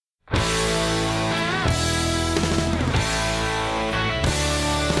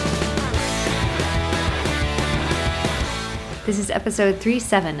This is episode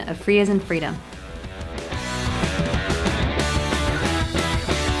 37 of Free as in Freedom.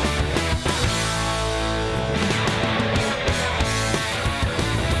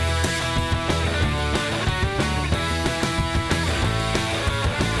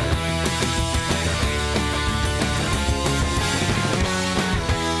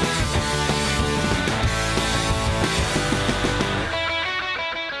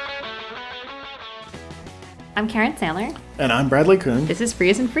 I'm Karen Sandler. And I'm Bradley Kuhn. This is Free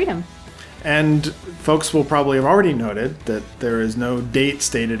as in Freedom. And folks will probably have already noted that there is no date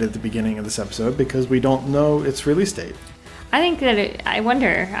stated at the beginning of this episode because we don't know its release date. I think that I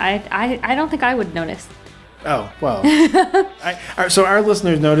wonder. I don't think I would notice. Oh, well. So our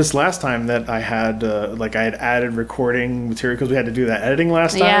listeners noticed last time that I had added recording material because we had to do that editing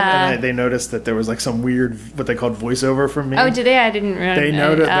last time. Yeah. And they noticed that there was like some weird, what they called voiceover from me. Oh, did they? I didn't realize. They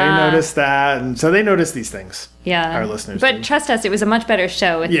noticed that. And so they noticed these things. Yeah. Our listeners But did. Trust us, it was a much better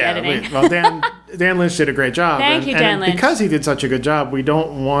show with the editing. Well, Dan Lynch did a great job. Thank you, Dan Lynch. Because he did such a good job, we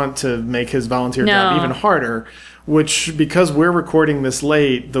don't want to make his volunteer job even harder. Which, because we're recording this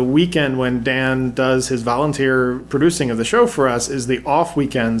late, the weekend when Dan does his volunteer producing of the show for us is the off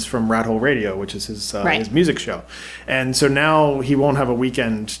weekends from Rat Hole Radio, which is his music show. And so now he won't have a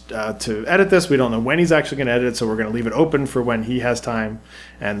weekend to edit this. We don't know when he's actually going to edit it, so we're going to leave it open for when he has time.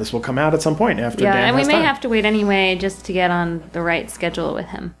 And this will come out at some point after Dan has time. Yeah, and we may have to wait anyway just to get on the right schedule with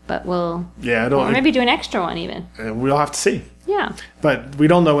him. But we'll maybe do an extra one even. We'll have to see. Yeah. But we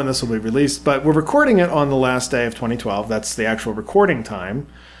don't know when this will be released. But we're recording it on the last day of 2012. That's the actual recording time.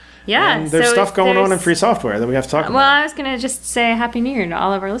 Yeah. And there's stuff going on in free software that we have to talk about. Well, I was going to just say Happy New Year to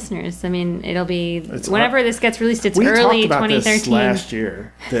all of our listeners. I mean, it'll be, whenever this gets released, it's early 2013. We talked about this last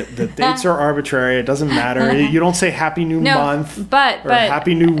year. The dates are arbitrary. It doesn't matter. You don't say Happy New Month but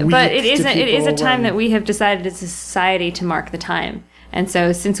Happy New Week. But it is a time that we have decided as a society to mark the time. And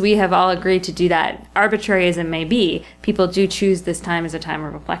so since we have all agreed to do that, arbitrary as it may be, people do choose this time as a time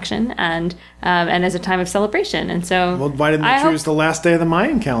of reflection and as a time of celebration. And so, well, why didn't they choose the last day of the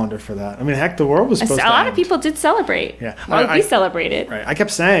Mayan calendar for that? I mean, heck, the world was supposed to end. A lot of people did celebrate. Yeah. We celebrated. Right. I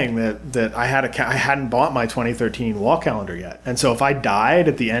kept saying that I hadn't bought my 2013 wall calendar yet. And so if I died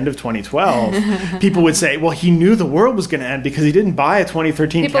at the end of 2012, people would say, well, he knew the world was going to end because he didn't buy a 2013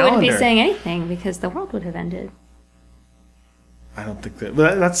 calendar. People wouldn't be saying anything because the world would have ended. I don't think that.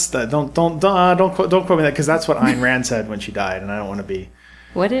 But that's that. Don't quote me that because that's what Ayn Rand said when she died, and I don't want to be.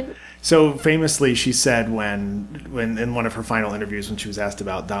 What did? So famously, she said when in one of her final interviews when she was asked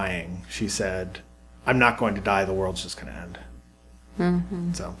about dying, she said, "I'm not going to die. The world's just going to end."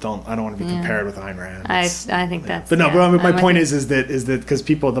 Mm-hmm. So I don't want to be compared with Ayn Rand. I think that's. But no, but my point is that because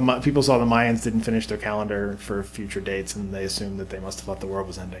people saw the Mayans didn't finish their calendar for future dates, and they assumed that they must have thought the world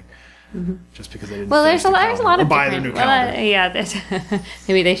was ending. Mm-hmm. Just because they didn't. Well, there's a lot of buy the new calendar.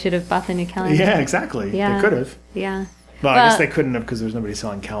 Maybe they should have bought the new calendar. Yeah, exactly. Yeah. They could have. Yeah. Well, I guess they couldn't have because there's nobody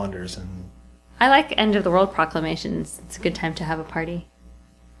selling calendars. And I like end of the world proclamations. It's a good time to have a party.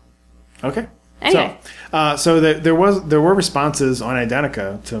 Okay. Anyway, so there were responses on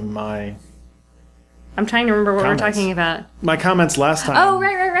Identica to my. I'm trying to remember what comments. we're talking about. My comments last time. Oh,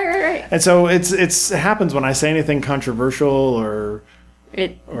 right. And so it happens when I say anything controversial or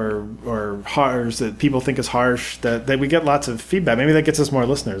harsh that people think is harsh that we get lots of feedback. Maybe that gets us more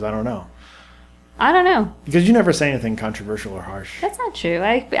listeners. I don't know. Because you never say anything controversial or harsh. That's not true.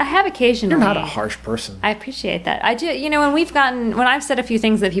 I have occasionally. You're not a harsh person. I appreciate that. I do. When I've said a few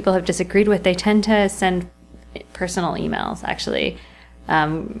things that people have disagreed with, they tend to send personal emails. Actually,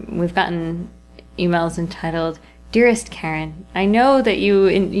 we've gotten emails entitled, "Dearest Karen, I know that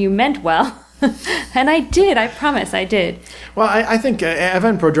you meant well." And I did. I promise I did. Well, I think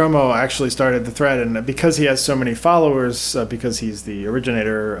Evan Prodromo actually started the thread, and because he has so many followers, because he's the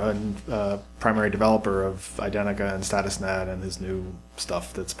originator and primary developer of Identica and StatusNet and his new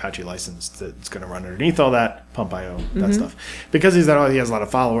stuff that's Apache licensed that's going to run underneath all that, Pump.io, that stuff. Because he has a lot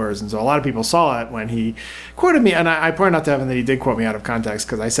of followers, and so a lot of people saw it when he quoted me, and I pointed out to Evan that he did quote me out of context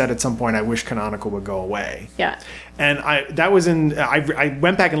because I said at some point I wish Canonical would go away. Yeah. And I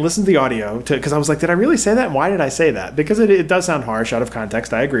went back and listened to the audio because I was like, did I really say that? And why did I say that? Because it does sound harsh out of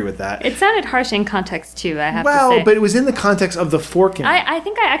context. I agree with that. It sounded harsh in context too, I have to say. Well, but it was in the context of the forking. I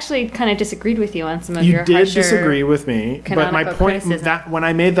think I actually kind of disagreed with you on some of your harsher You did disagree with me, but my point that when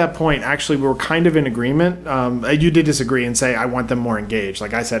I made that point, actually we were kind of in agreement. You did disagree and say I want them more engaged.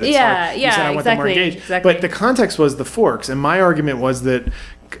 Like I said, it's hard. You said I want them more engaged. Exactly. But the context was the forks, and my argument was that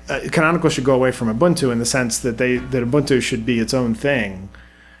Canonical should go away from Ubuntu in the sense that that Ubuntu should be its own thing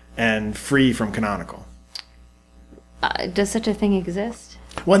and free from Canonical. Does such a thing exist?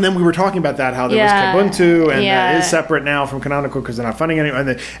 Well, and then we were talking about that, how there was Kubuntu, and that is separate now from Canonical because they're not funding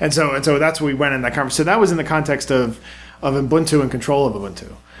anyone. And so that's where we went in that conversation. So that was in the context of Ubuntu and control of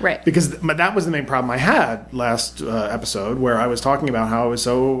Ubuntu. Right. Because that was the main problem I had last episode, where I was talking about how I was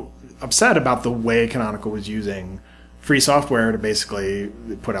so upset about the way Canonical was using free software to basically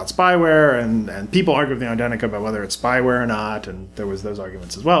put out spyware, and people argue with Identica about whether it's spyware or not, and there was those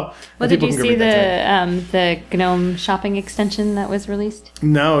arguments as well. Well, did you see the GNOME shopping extension that was released?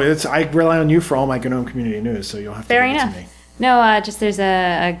 No, I rely on you for all my GNOME community news, so you'll have to give it to me. No, just there's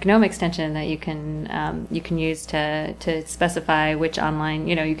a GNOME extension that you can use to specify which online,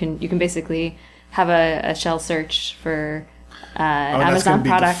 you can basically have a shell search for Amazon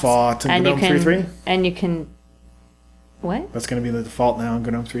products, and you can 3.3, and you can. What? That's going to be the default now in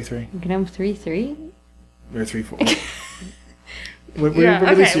GNOME 3.3. GNOME 3.3 or 3.4.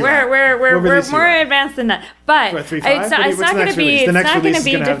 We're more advanced than that, but it's not going to be. It's not going to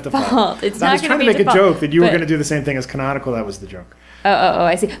be default. It's not going to be default. I was trying to make a joke that you were going to do the same thing as Canonical. That was the joke. Oh,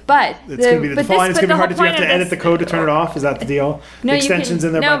 I see. But it's going to be the default. It's going to be hard to. You have to edit the code to turn it off. Is that the deal? No, the extension's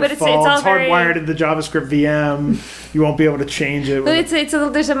in there by default. It's hardwired into the JavaScript VM. You won't be able to change it. Well,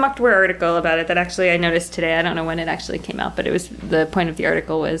 there's a Mucktware article about it that actually I noticed today. I don't know when it actually came out, but it was the point of the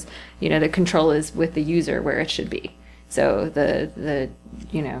article was the control is with the user where it should be. So the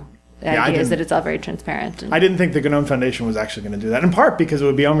idea is that it's all very transparent. I didn't think the GNOME Foundation was actually going to do that, in part because it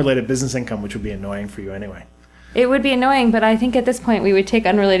would be unrelated business income, which would be annoying for you anyway. It would be annoying, but I think at this point we would take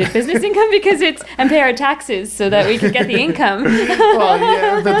unrelated business income and pay our taxes so that we could get the income. Well,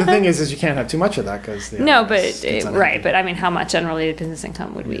 yeah, but the thing is you can't have too much of that because but I mean, how much unrelated business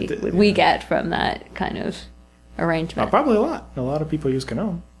income would we get from that kind of arrangement? Probably a lot. A lot of people use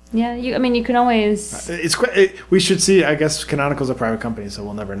GNOME. Yeah, you can always. We should see. I guess Canonical's a private company, so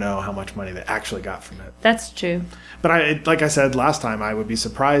we'll never know how much money they actually got from it. That's true. But like I said last time, I would be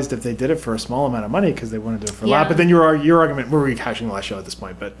surprised if they did it for a small amount of money because they want to do it for a lot. But then your argument, we're rehashing the last show at this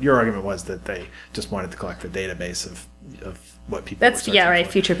point, but your argument was that they just wanted to collect the database of what people. That's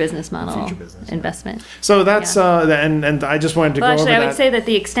future business model, investment. So that's and I just wanted to go over that. I would say that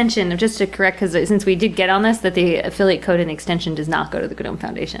the extension, just to correct, because since we did get on this, that the affiliate code and extension does not go to the GNOME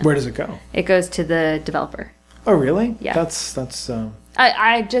Foundation. Where does it go? It goes to the developer. Oh, really? Yeah. That's.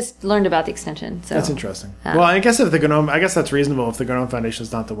 I just learned about the extension, so that's interesting. Well, I guess that's reasonable if the GNOME Foundation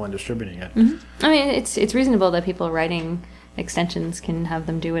is not the one distributing it. Mm-hmm. I mean, it's reasonable that people writing extensions can have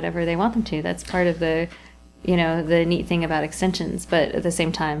them do whatever they want them to. That's part of the the neat thing about extensions. But at the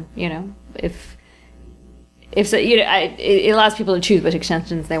same time, if so, it allows people to choose which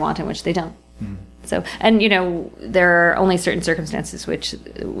extensions they want and which they don't. Mm. So, and there are only certain circumstances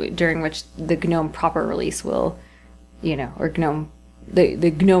during which the GNOME proper release will, or GNOME.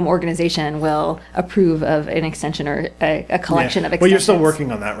 The GNOME organization will approve of an extension or a collection of extensions. Well, you're still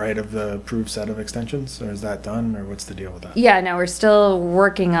working on that, right? Of the approved set of extensions, or is that done, or what's the deal with that? Yeah, no, we're still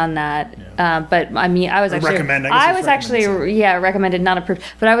working on that. Yeah. But I mean, I was actually recommended, not approved.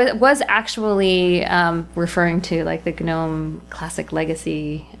 But I was actually referring to like the GNOME Classic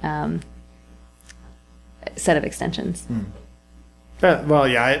Legacy set of extensions. Hmm. Well,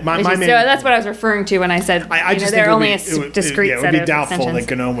 yeah. That's what I was referring to when I said there are only a discrete set of extensions. It would be doubtful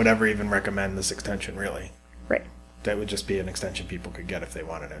that GNOME would ever even recommend this extension, really. Right. That would just be an extension people could get if they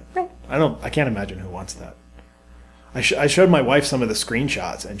wanted it. Right. I can't imagine who wants that. I showed my wife some of the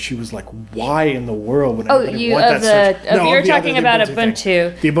screenshots, and she was like, "Why in the world would anybody want that?" You're talking about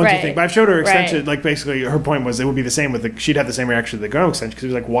Ubuntu. The Ubuntu thing. But I've showed her extension. Like basically, her point was it would be the same with she'd have the same reaction to the GNOME extension because it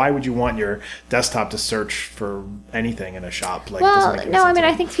was like, "Why would you want your desktop to search for anything in a shop?" Like, well, no, I mean,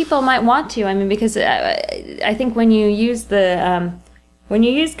 I think people might want to. I mean, because I think when you use GNOME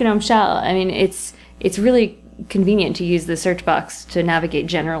Shell, I mean, it's really convenient to use the search box to navigate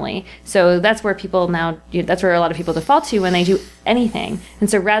generally. So that's where that's where a lot of people default to when they do anything. And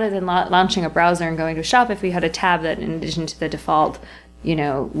so rather than launching a browser and going to a shop, if we had a tab that in addition to the default,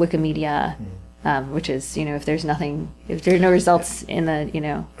 Wikimedia, which is, if there are no results in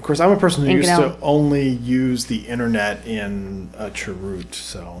the, Of course, I'm a person who used to only use the internet in a cheroot,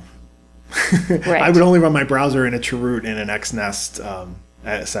 so right. I would only run my browser in a cheroot in an XNest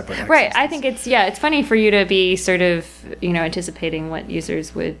separate. Right. I think it's funny for you to be sort of anticipating what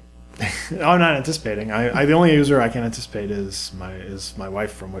users would. I'm not anticipating. The only user I can anticipate is my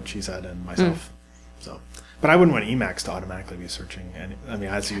wife from what she said and myself. So, but I wouldn't want Emacs to automatically be searching. I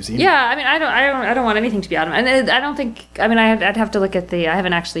have to use Emacs. Yeah. I mean, I don't want anything to be automatic. And I don't think. I mean, I'd have to look at I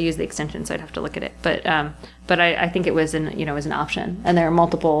haven't actually used the extension, so I'd have to look at it. But I think it was was an option, and there are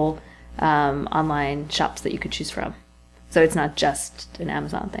multiple online shops that you could choose from. So it's not just an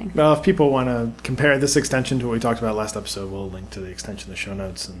Amazon thing. Well, if people want to compare this extension to what we talked about last episode, we'll link to the extension in the show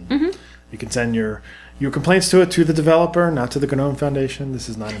notes, and you can send your complaints to the developer, not to the GNOME Foundation. This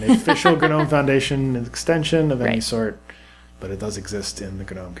is not an official GNOME Foundation extension of any sort, but it does exist in the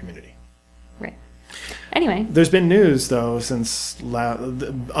GNOME community. Right. Anyway. There's been news, though, since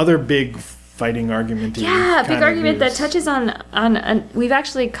the other big fighting argument. Yeah, big argument that touches on we've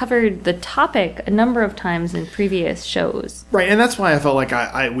actually covered the topic a number of times in previous shows. Right, and that's why I felt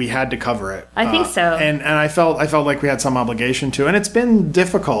like we had to cover it. I think so. And I felt like we had some obligation to, and it's been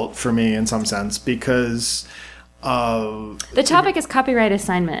difficult for me in some sense because the topic is copyright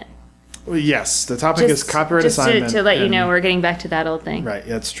assignment. Yes, the topic is copyright assignment. To let you know, we're getting back to that old thing. Right,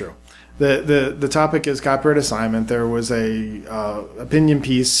 that's true. The topic is copyright assignment. There was a opinion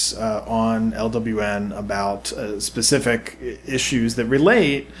piece on LWN about specific issues that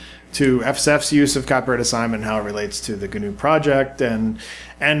relate to FSF's use of copyright assignment and how it relates to the GNU project, and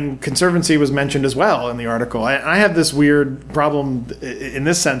Conservancy was mentioned as well in the article. I have this weird problem in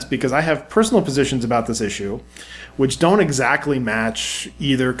this sense because I have personal positions about this issue which don't exactly match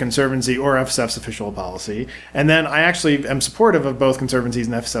either Conservancy or FSF's official policy. And then I actually am supportive of both Conservancy's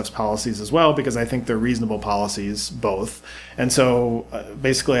and FSF's policies as well because I think they're reasonable policies, both. And so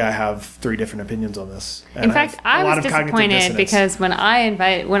basically I have 3 different opinions on this. And in fact, I was disappointed because when I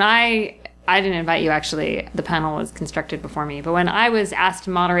didn't invite you, actually, the panel was constructed before me, but when I was asked to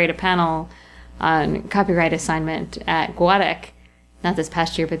moderate a panel on copyright assignment at GUADEC, not this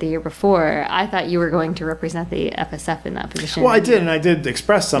past year, but the year before, I thought you were going to represent the FSF in that position. Well, I did, and I did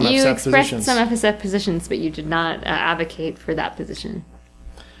express some FSF positions. You expressed some FSF positions, but you did not advocate for that position.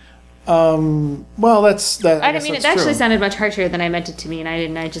 Well, that's I mean, it actually sounded much harsher than I meant it to mean.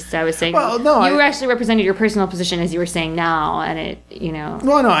 I was saying, well, no, you actually represented your personal position as you were saying now, and it,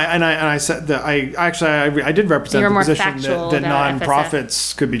 Well, no, I said that I did represent the position that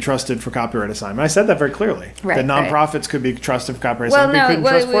nonprofits could be trusted for copyright assignment. I said that very clearly. Right, that nonprofits could be trusted for copyright assignment. We couldn't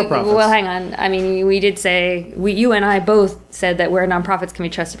trust for-profits. Well, hang on. I mean, we did say you and I both said that where nonprofits can be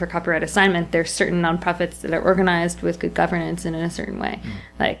trusted for copyright assignment, there's certain nonprofits that are organized with good governance and in a certain way,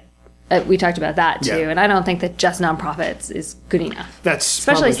 like. We talked about that too, and I don't think that just nonprofits is good enough. That's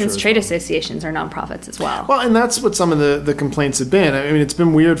especially since trade associations are nonprofits as well. Well, and that's what some of the complaints have been. I mean, it's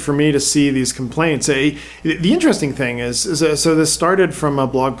been weird for me to see these complaints. The interesting thing is so this started from a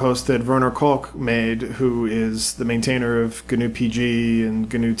blog post that Werner Kolk made, who is the maintainer of GNU PG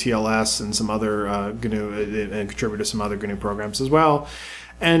and GNU TLS and some other GNU and contributor to some other GNU programs as well.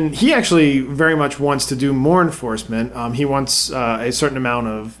 And he actually very much wants to do more enforcement. He wants a certain amount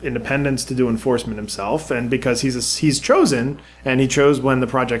of independence to do enforcement himself. And because he's chosen, and he chose when the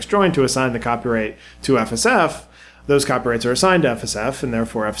project's joined to assign the copyright to FSF, those copyrights are assigned to FSF, and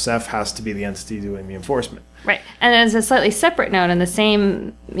therefore FSF has to be the entity doing the enforcement. Right. And as a slightly separate note, in the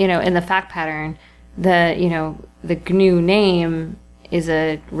same, in the fact pattern, the GNU name is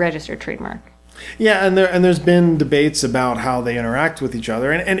a registered trademark. Yeah, and there's been debates about how they interact with each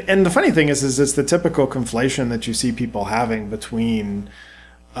other, and the funny thing is it's the typical conflation that you see people having between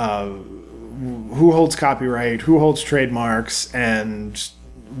who holds copyright, who holds trademarks, and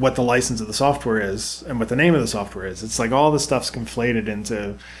what the license of the software is, and what the name of the software is. It's like all the stuff's conflated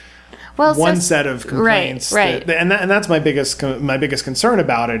into one set of complaints. Right. And that's my biggest concern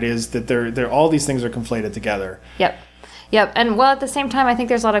about it is that they're all these things are conflated together. Yep, and at the same time, I think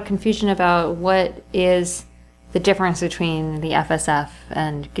there's a lot of confusion about what is the difference between the FSF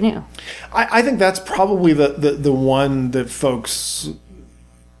and GNU. I think that's probably the one that folks.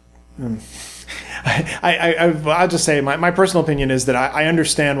 I'll just say my personal opinion is that I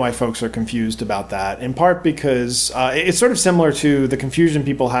understand why folks are confused about that, in part because it's sort of similar to the confusion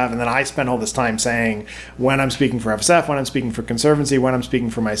people have, and then I spend all this time saying when I'm speaking for FSF, when I'm speaking for Conservancy, when I'm speaking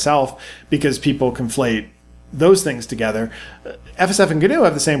for myself, because people conflate those things together. FSF and GNU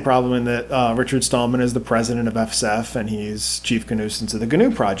have the same problem in that Richard Stallman is the president of FSF and he's chief GNUcense of the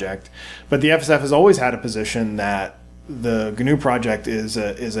GNU project. But the FSF has always had a position that the GNU project is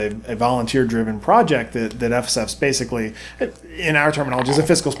a volunteer-driven project that FSF's basically, in our terminology, is a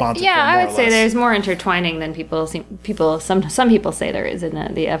fiscal sponsor. Yeah, I would say there's more intertwining than some people say there is, in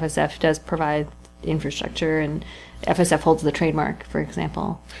that the FSF does provide infrastructure and FSF holds the trademark, for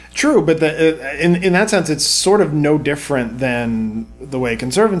example. True, but in that sense, it's sort of no different than the way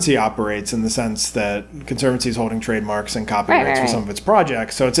Conservancy operates, in the sense that Conservancy is holding trademarks and copyrights for some of its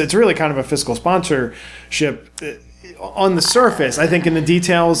projects. So it's really kind of a fiscal sponsorship on the surface, I think in the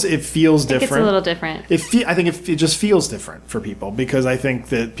details it feels different. It's a little different. I think it just feels different for people because I think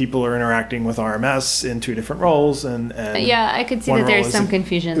that people are interacting with RMS in two different roles, and yeah, I could see that there's some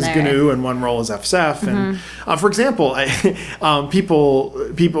confusion there. GNU and one role is FSF, and for example,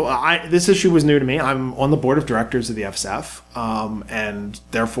 this issue was new to me. I'm on the board of directors of the FSF, and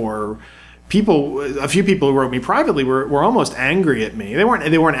therefore. A few people who wrote me privately were almost angry at me. They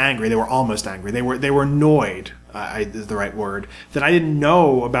weren't angry. They were almost angry. They were annoyed. Is the right word, that I didn't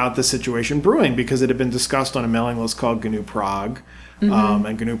know about the situation brewing because it had been discussed on a mailing list called GNU Prague,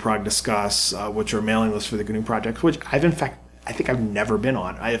 and GNU Prague Discuss, which are mailing lists for the GNU project, which I think I've never been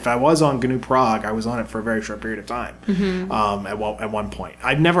on. If I was on GNU Prague, I was on it for a very short period of time. At one point,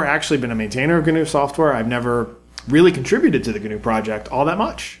 I've never actually been a maintainer of GNU software. I've never really contributed to the GNU project all that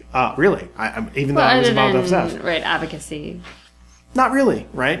much, really. Even though I was involved in FSF. Right, advocacy. Not really,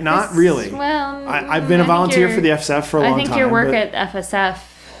 right? Not really. Well, I've been a volunteer for the FSF for a long time. I think your work at FSF,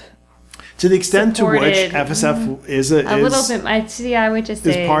 to the extent to which FSF is a little bit. I would just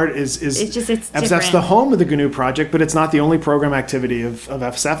say it's FSF's different. The home of the GNU project, but it's not the only program activity of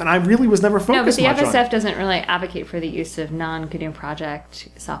FSF. And I really was never focused much on it. No, but the FSF doesn't really advocate for the use of non-GNU project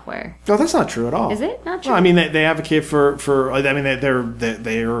software. No, that's not true at all. Is it not true? No, I mean they advocate for. I mean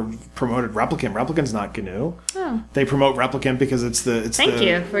they are promoted Replicant. Replicant's not GNU. Oh. They promote Replicant because it's the Thank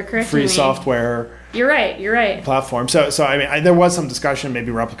you for correcting free me. Software. You're right. Platform. So I mean, there was some discussion.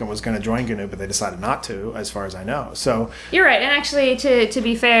 Maybe Replicant was going to join GNU, but they decided not to, as far as I know. So you're right. And actually, to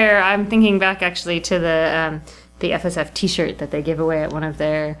be fair, I'm thinking back actually to the FSF T-shirt that they gave away at one of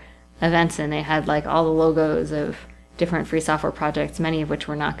their events, and they had like all the logos of different free software projects, many of which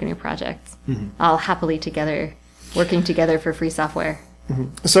were not GNU projects, all happily working together for free software.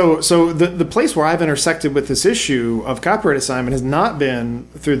 So the place where I've intersected with this issue of copyright assignment has not been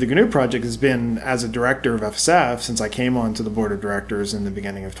through the GNU project, has been as a director of FSF since I came onto the board of directors in the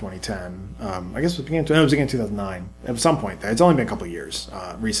beginning of 2010. I guess it was beginning of 2009. At some point there. It's only been a couple of years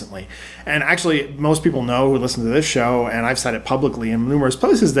recently. And actually, most people know who listen to this show, and I've said it publicly in numerous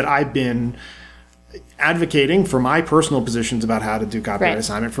places, that I've been advocating for my personal positions about how to do copyright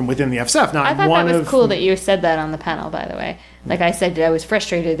assignment from within the FSF. Now, I thought that was cool that you said that on the panel, by the way. Like I said, I was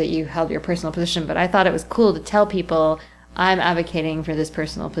frustrated that you held your personal position, but I thought it was cool to tell people I'm advocating for this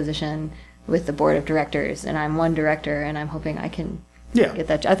personal position with the board of directors, and I'm one director, and I'm hoping I can get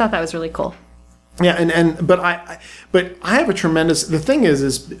that. I thought that was really cool. Yeah, but I have a tremendous. The thing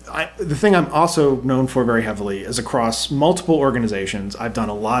the thing I'm also known for very heavily is across multiple organizations. I've done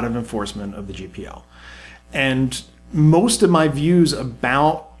a lot of enforcement of the GPL. And most of my views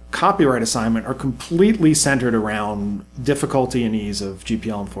about copyright assignment are completely centered around difficulty and ease of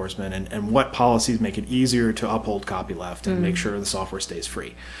GPL enforcement and what policies make it easier to uphold copyleft and make sure the software stays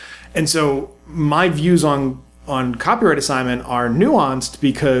free. And so my views on copyright assignment are nuanced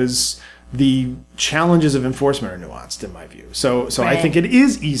because the challenges of enforcement are nuanced in my view. So I think it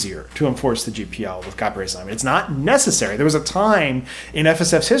is easier to enforce the GPL with copyright assignment. It's not necessary. There was a time in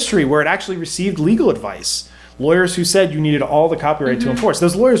FSF's history where it actually received legal advice. Lawyers who said you needed all the copyright to enforce.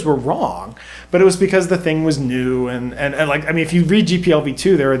 Those lawyers were wrong, but it was because the thing was new. And like, I mean, if you read GPL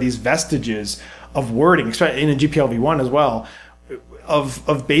v2, there are these vestiges of wording, especially in GPL v1 as well,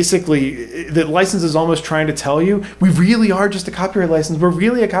 of basically the license is almost trying to tell you we really are just a copyright license. We're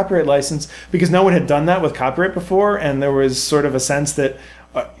really a copyright license, because no one had done that with copyright before, and there was sort of a sense that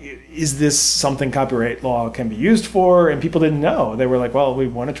is this something copyright law can be used for? And people didn't know. They were like, well, we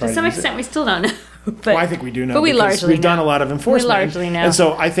want to try to some extent, we still don't know. But I think we do know. But we largely we've done a lot of enforcement. We largely know. And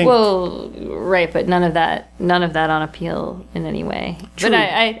so I think but none of that on appeal in any way. True. But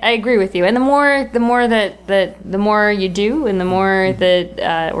I agree with you. And the more you do, and the more that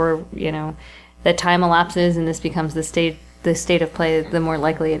time elapses, and this becomes the state of play, the more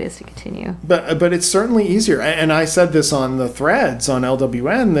likely it is to continue. But it's certainly easier, and I said this on the threads on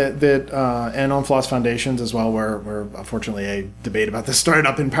LWN that and on Floss Foundations as well, where unfortunately a debate about this started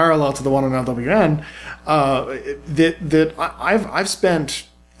up in parallel to the one on LWN. That I've spent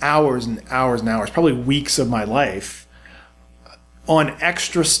hours and hours and hours, probably weeks of my life, on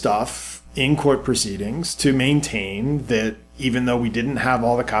extra stuff in court proceedings to maintain that even though we didn't have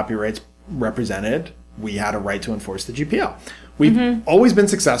all the copyrights represented, we had a right to enforce the GPL. We've always been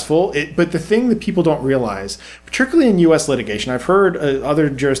successful, but the thing that people don't realize, particularly in U.S. litigation, I've heard other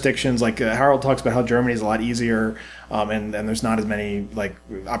jurisdictions, like Harold talks about how Germany is a lot easier, and there's not as many like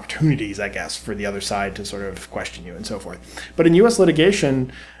opportunities, I guess, for the other side to sort of question you and so forth. But in U.S.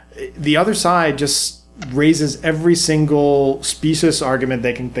 litigation, the other side just raises every single specious argument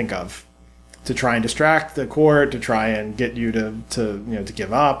they can think of to try and distract the court, to try and get you to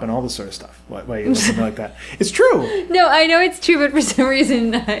give up and all this sort of stuff. Why you something like that? It's true. No, I know it's true, but for some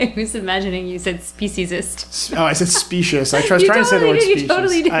reason I was imagining you said speciesist. Oh, I said specious. I was trying to say the word did, specious. you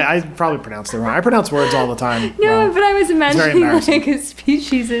totally did. I probably pronounced it wrong. I pronounce words all the time. No, wrong. but I was imagining embarrassing. like a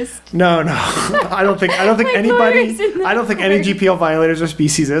speciesist. No. I don't think anybody. I don't think any GPL violators are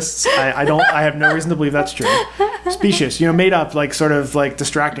speciesists. I have no reason to believe that's true. Specious, made up, like sort of like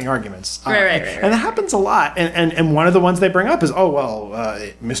distracting arguments. Right. And that happens a lot. And one of the ones they bring up is,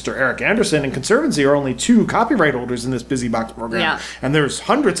 Mr. Eric Anderson and Conservancy are only 2 copyright holders in this BusyBox program. Yeah. And there's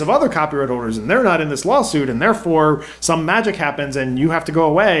hundreds of other copyright holders, and they're not in this lawsuit, and therefore some magic happens, and you have to go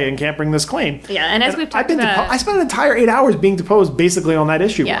away and can't bring this claim. Yeah, and as we've talked about... I spent an entire 8 hours being deposed basically on that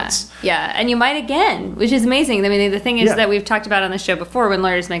issue once. Yeah, and you might again, which is amazing. I mean, the thing is that we've talked about on the show before, when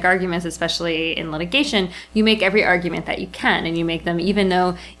lawyers make arguments, especially in litigation, you make every argument that you can, and you make them even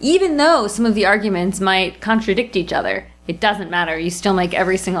though some of the arguments might contradict each other. It doesn't matter. You still make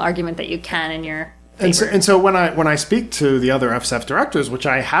every single argument that you can in your favor. And so when I speak to the other FSF directors, which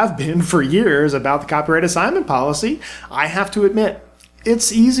I have been for years, about the copyright assignment policy, I have to admit,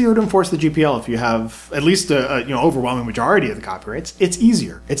 it's easier to enforce the GPL if you have at least a overwhelming majority of the copyrights. It's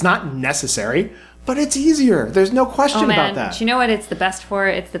easier. It's not necessary, but it's easier. There's no question about that. Do you know what it's the best for?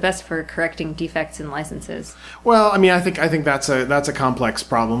 It's the best for correcting defects in licenses. Well, I mean, I think that's a complex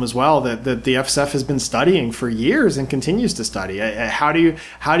problem as well that the FSF has been studying for years and continues to study. How do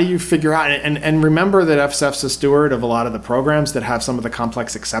you figure out and remember that FSF's a steward of a lot of the programs that have some of the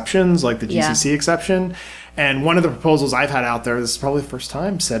complex exceptions, like the GCC exception. And one of the proposals I've had out there, this is probably the first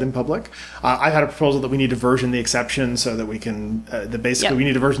time said in public, I've had a proposal that we need to version the exception so that we can, we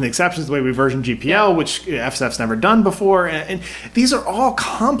need to version the exceptions the way we version GPL, which FSF's never done before. And these are all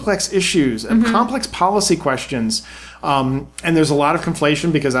complex issues, complex policy questions. And there's a lot of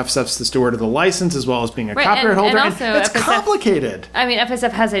conflation because FSF's the steward of the license as well as being a copyright holder. And also it's complicated. I mean,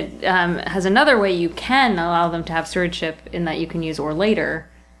 FSF has another way you can allow them to have stewardship in that you can use or later.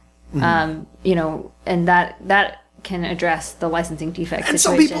 And that can address the licensing defect and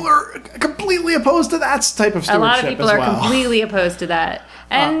situation. Some people are completely opposed to that type of stewardship. A lot of people are completely opposed to that.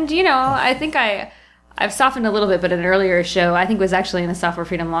 And, I think I've softened a little bit, but in an earlier show, I think it was actually in the Software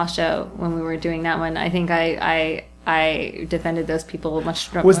Freedom Law show when we were doing that one, I think I defended those people much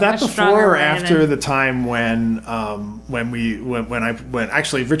stronger. Was that before or after the time when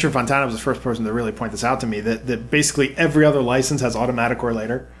actually Richard Fontana was the first person to really point this out to me, that basically every other license has automatic or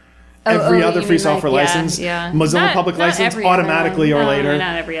later? Every other free software license, Mozilla public license, automatically or later.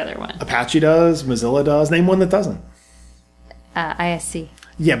 Not every other one. Apache does, Mozilla does. Name one that doesn't. ISC.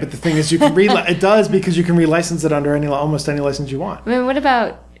 Yeah, but the thing is, you can it does because you can relicense it under almost any license you want. I mean, what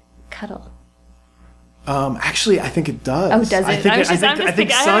about Cuddle? Actually, I think it does. Oh, does it? I think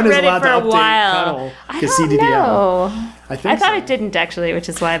Sun is allowed to update Cuddle to CDDL. I thought it didn't actually, which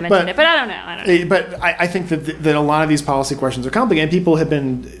is why I mentioned it. But I don't know. But I think that a lot of these policy questions are complicated. People have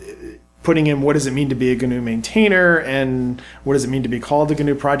been putting in what does it mean to be a GNU maintainer and what does it mean to be called a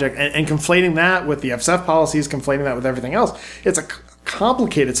GNU project and conflating that with the FSF policies, conflating that with everything else. It's a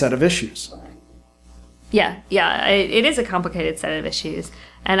complicated set of issues. Yeah, it is a complicated set of issues.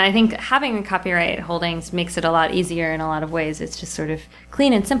 And I think having copyright holdings makes it a lot easier in a lot of ways. It's just sort of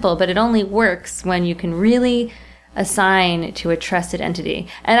clean and simple, but it only works when you can really assign to a trusted entity.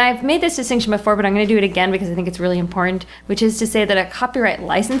 And I've made this distinction before, but I'm going to do it again because I think it's really important, which is to say that a copyright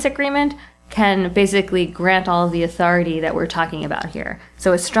license agreement can basically grant all of the authority that we're talking about here.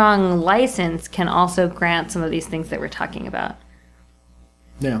 So a strong license can also grant some of these things that we're talking about.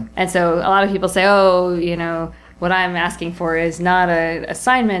 Yeah. And so a lot of people say, what I'm asking for is not an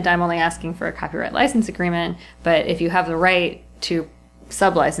assignment, I'm only asking for a copyright license agreement. But if you have the right to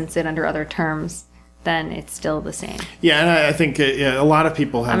sublicense it under other terms, then it's still the same. Yeah, and I think a lot of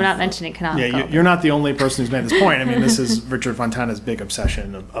people have... I'm not mentioning canonical. Yeah, you're not the only person who's made this point. I mean, this is Richard Fontana's big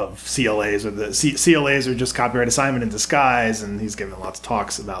obsession of CLAs. CLAs are just copyright assignment in disguise, and he's given lots of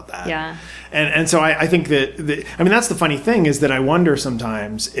talks about that. Yeah. And so I think that... that's the funny thing, is that I wonder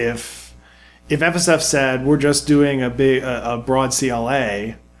sometimes if FSF said, we're just doing a broad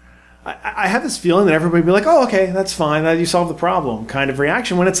CLA... I have this feeling that everybody would be like, oh, okay, that's fine. You solved the problem kind of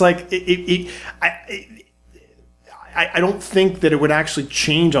reaction. When it's like, I don't think that it would actually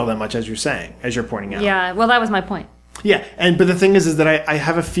change all that much, as you're pointing out. Yeah, well, that was my point. Yeah, but the thing is that I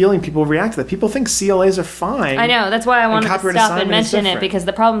have a feeling people react to that. People think CLAs are fine. I know, that's why I wanted to stop and mention it, because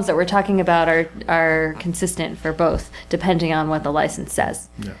the problems that we're talking about are consistent for both, depending on what the license says.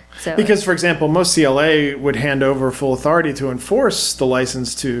 Yeah. So, because, for example, most CLA would hand over full authority to enforce the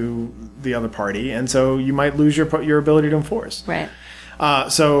license to the other party, and so you might lose your ability to enforce. Right.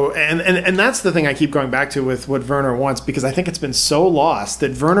 And that's the thing I keep going back to with what Werner wants, because I think it's been so lost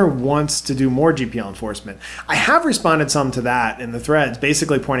that Werner wants to do more GPL enforcement. I have responded some to that in the threads,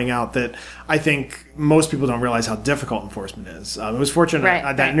 basically pointing out that I think most people don't realize how difficult enforcement is. It was fortunate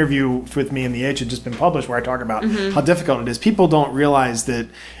that interview with me in the H had just been published where I talk about how difficult it is. People don't realize that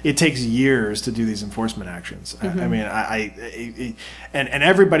it takes years to do these enforcement actions. I mean, and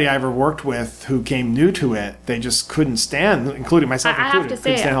everybody I ever worked with who came new to it, they just couldn't stand, including myself included, I have to say,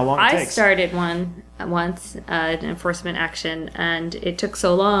 couldn't stand how long it takes. I started one once, an enforcement action, and it took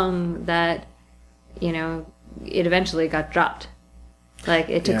so long that, it eventually got dropped. Like,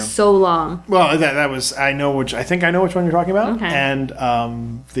 it took so long. Well, that was, I think I know which one you're talking about. Okay. And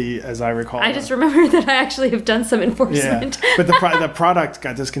as I recall, I just remember that I actually have done some enforcement. Yeah. But the product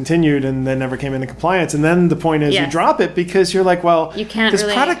got discontinued and then never came into compliance. And then the point is you drop it because you're like, well, you can't this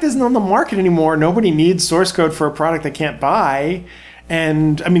product isn't on the market anymore. Nobody needs source code for a product they can't buy.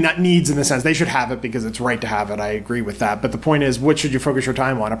 And I mean, not needs in the sense they should have it because it's right to have it. I agree with that. But the point is, what should you focus your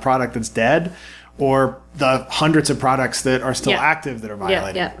time on? A product that's dead, or the hundreds of products that are still active that are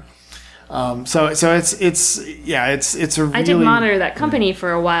violated? So it's a really... I did monitor that company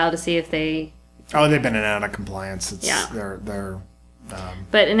for a while to see if they... Oh, they've been in and out of compliance. They're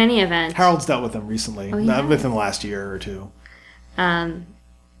but in any event... Harold's dealt with them recently, within the last year or two.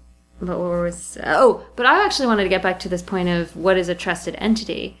 But but I actually wanted to get back to this point of what is a trusted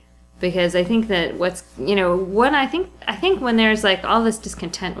entity, because I think that I think when there's like all this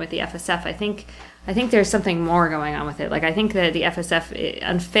discontent with the FSF, I think there's something more going on with it. Like, I think that the FSF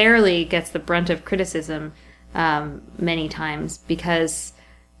unfairly gets the brunt of criticism many times because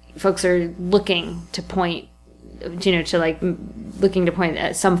folks are looking to point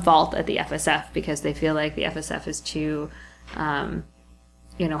at some fault at the FSF because they feel like the FSF is too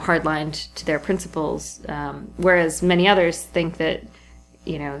hardlined to their principles, whereas many others think that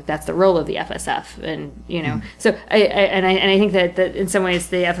that's the role of the FSF, and so I think that in some ways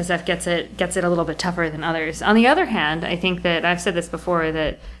the FSF gets it a little bit tougher than others. On the other hand, I think that I've said this before,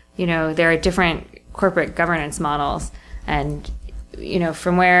 that there are different corporate governance models, and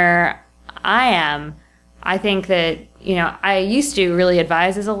from where I am, I think that I used to really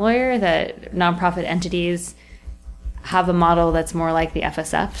advise as a lawyer that nonprofit entities have a model that's more like the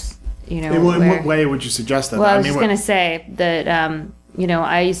FSF's. In what way would you suggest that? Well, I was just going to say that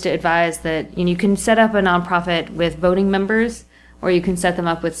I used to advise that you can set up a nonprofit with voting members, or you can set them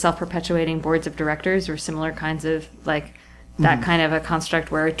up with self-perpetuating boards of directors or similar kinds of that kind of a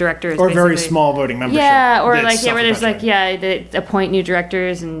construct where directors or very small voting membership. Yeah, or where there's they appoint new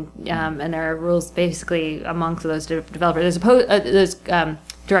directors and there are rules basically amongst those developers those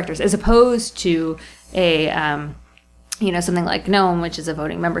directors, as opposed to a something like GNOME, which is a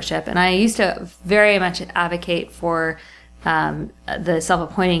voting membership. And I used to very much advocate for the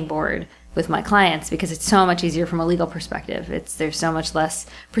self-appointing board with my clients because it's so much easier from a legal perspective. There's so much less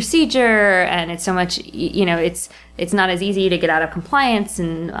procedure, and it's so much, it's not as easy to get out of compliance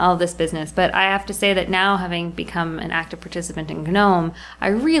and all this business. But I have to say that now, having become an active participant in GNOME, I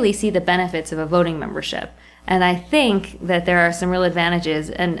really see the benefits of a voting membership. And I think that there are some real advantages.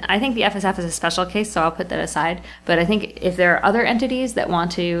 And I think the FSF is a special case, so I'll put that aside. But I think if there are other entities that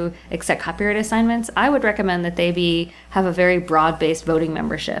want to accept copyright assignments, I would recommend that they have a very broad-based voting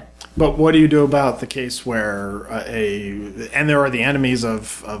membership. But what do you do about the case where and there are the enemies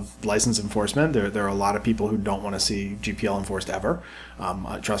of license enforcement. There are a lot of people who don't want to see GPL enforced ever.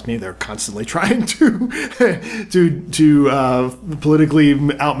 Trust me, they're constantly trying to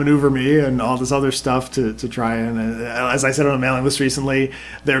politically outmaneuver me and all this other stuff to try and, as I said on a mailing list recently,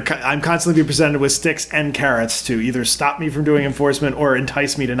 I'm constantly being presented with sticks and carrots to either stop me from doing enforcement or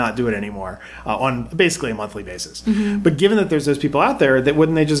entice me to not do it anymore on basically a monthly basis. Mm-hmm. But given that there's those people out there,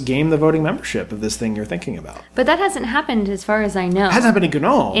 wouldn't they just game the voting membership of this thing you're thinking about? But that hasn't happened as far as I know. It hasn't happened in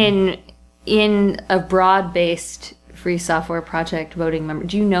GNOME. In a broad-based free software project voting member.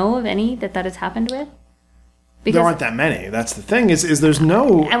 Do you know of any that has happened with? Because there aren't that many. That's the thing. Is there's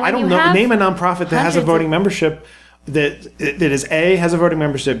no. I don't know. Name a nonprofit that has a voting membership that is A, has a voting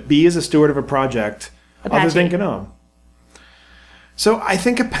membership, B, is a steward of a project, other than GNOME. So I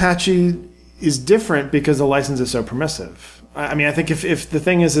think Apache is different because the license is so permissive. I mean, I think if the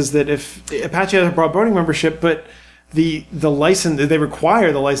thing is that if Apache has a broad voting membership, but the license, they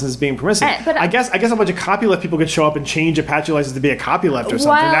require the license being permissive. I guess a bunch of copyleft people could show up and change Apache license to be a copyleft or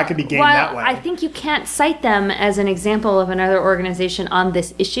something. That could be gamed that way. I think you can't cite them as an example of another organization on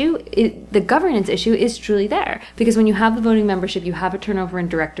this issue. The governance issue is truly there because when you have the voting membership, you have a turnover in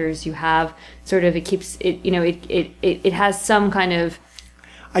directors. You have sort of it has some kind of.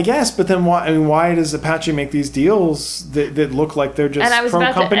 I guess, but then why? I mean, why does Apache make these deals that look like they're just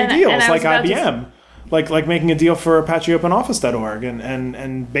pro-company deals, like IBM, like making a deal for Apache OpenOffice.org,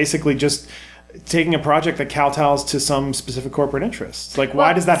 and basically just taking a project that kowtows to some specific corporate interests? Like,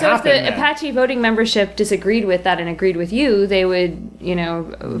 why does that happen? So if the Apache voting membership disagreed with that and agreed with you, they would,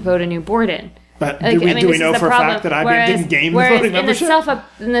 vote a new board in. But do we know for a fact that IBM didn't game the voting membership?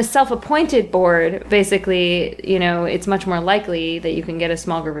 In the self-appointed board, basically, it's much more likely that you can get a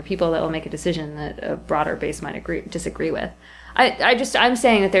small group of people that will make a decision that a broader base might disagree with. I'm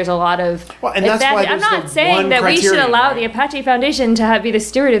saying that there's a lot of... Well, and that's why I'm not saying that we should allow the Apache Foundation to be the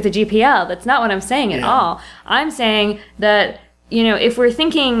steward of the GPL. That's not what I'm saying at all. I'm saying that, if we're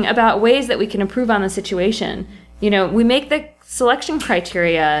thinking about ways that we can improve on the situation, we make the selection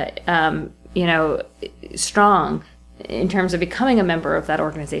criteria... strong in terms of becoming a member of that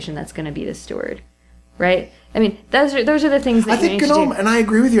organization that's going to be the steward, right? I mean, those are the things that I think GNOME, and I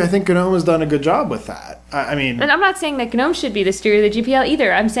agree with you. I think GNOME has done a good job with that. And I'm not saying that GNOME should be the steward of the GPL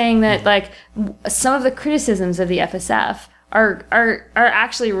either. I'm saying that some of the criticisms of the FSF are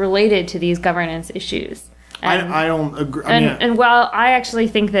actually related to these governance issues. And, I don't agree. And while I actually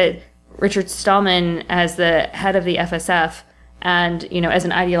think that Richard Stallman, as the head of the FSF, and as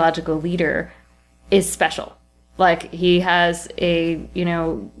an ideological leader, is special. Like, he has a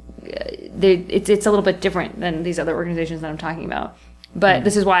it's a little bit different than these other organizations that I'm talking about. But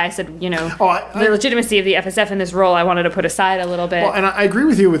this is why I said the legitimacy of the FSF in this role I wanted to put aside a little bit. Well, and I agree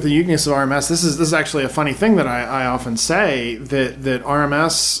with you with the uniqueness of RMS. This is actually a funny thing that I often say, that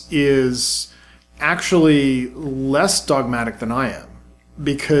RMS is actually less dogmatic than I am,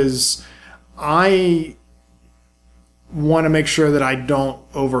 because I want to make sure that I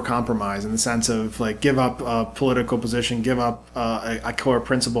don't overcompromise in the sense of give up a political position, give up a core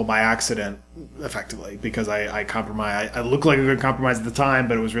principle by accident, effectively, because I compromise. I look like a good compromise at the time,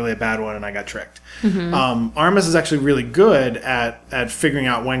 but it was really a bad one, and I got tricked. RMS is actually really good at figuring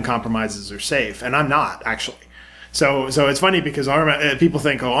out when compromises are safe, and I'm not, actually. So it's funny because people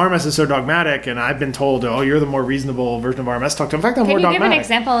think, RMS is so dogmatic, and I've been told, you're the more reasonable version of RMS. In fact, I'm more dogmatic. Can you give an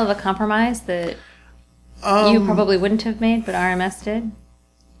example of a compromise that you probably wouldn't have made, but RMS did?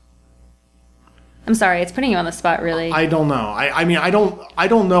 I'm sorry, it's putting you on the spot, really. I don't know. I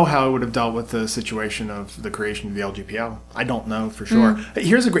don't know how I would have dealt with the situation of the creation of the LGPL. I don't know for sure.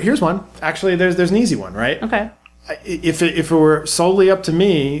 Here's one. Actually, there's an easy one, right? Okay. If it were solely up to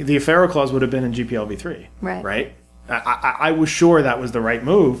me, the Affero clause would have been in GPL v3. Right? I was sure that was the right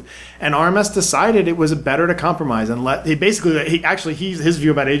move, and RMS decided it was better to compromise and his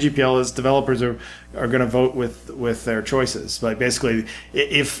view about AGPL is developers are going to vote with their choices. Like, basically,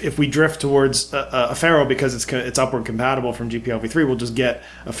 if we drift towards Affero because it's upward compatible from GPL v3, we'll just get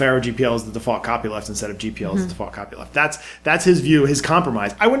Affero GPL as the default copyleft instead of GPL as the default copyleft. That's his view, his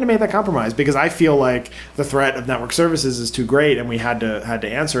compromise. I wouldn't have made that compromise because I feel like the threat of network services is too great, and we had to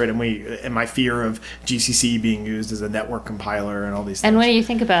answer it, and my fear of GCC being used as a network compiler and all these things. And what do you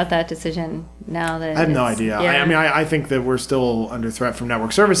think about that decision now that I have no idea. Yeah. I think that we're still under threat from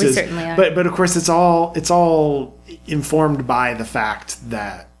network services. We certainly are. But of course it's all informed by the fact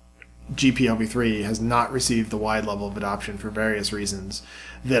that GPLv3 has not received the wide level of adoption for various reasons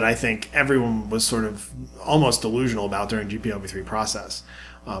that I think everyone was sort of almost delusional about during GPLv3 process.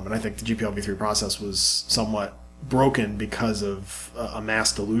 And I think the GPLv3 process was somewhat broken because of a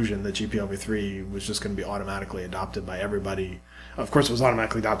mass delusion that GPLv3 was just going to be automatically adopted by everybody. Of course, it was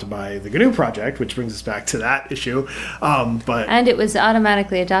automatically adopted by the GNU project, which brings us back to that issue. And it was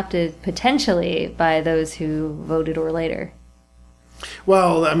automatically adopted potentially by those who voted or later.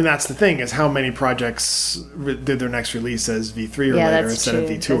 Well, that's the thing, is how many projects did their next release as V3 or later instead of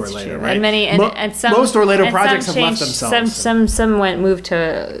V2 or later, right? And most or later projects have left themselves. Some moved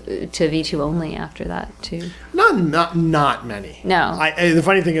to V2 only after that too. Not many. No. The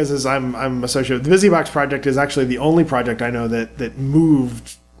funny thing is I'm associated. The BusyBox project is actually the only project I know that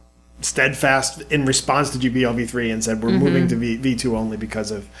moved steadfast in response to GPL v3 and said we're moving to V2 only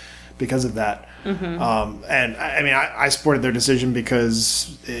because of that. And I supported their decision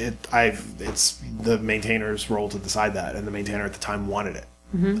because it's the maintainer's role to decide that, and the maintainer at the time wanted it.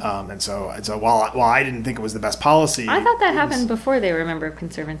 And so while I didn't think it was the best policy, I thought that happened before they were a member of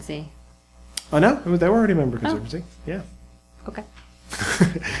Conservancy. Oh no, they were already a member of Conservancy. Yeah. Okay.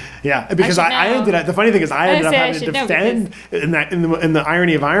 Yeah, because I ended up. The funny thing is, I ended up having to defend in the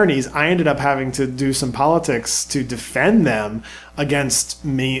irony of ironies. I ended up having to do some politics to defend them against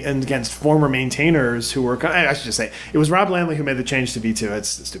me and against former maintainers who were. I should just say it was Rob Landley who made the change to V2. It's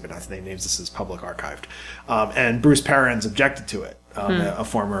stupid not to name names. This is public archived, and Bruce Perrins objected to it. a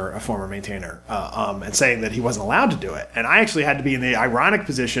former maintainer, and saying that he wasn't allowed to do it. And I actually had to be in the ironic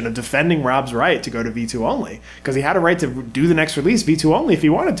position of defending Rob's right to go to V2 only, because he had a right to do the next release V2 only if he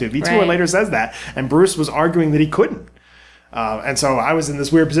wanted to. V2 later says that, and Bruce was arguing that he couldn't. And so I was in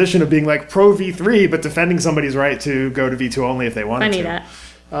this weird position of being like pro V3, but defending somebody's right to go to V2 only if they wanted to. Funny that.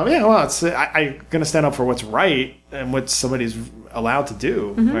 Yeah, well, I'm going to stand up for what's right and what somebody's allowed to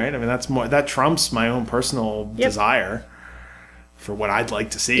do, right? I mean, that trumps my own personal desire for what I'd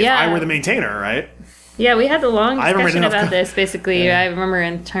like to see if I were the maintainer, right? Yeah, we had a long discussion about this. Basically, I remember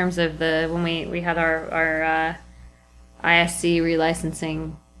in terms of when we had our ISC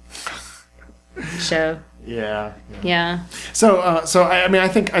relicensing show. Yeah. So I mean, I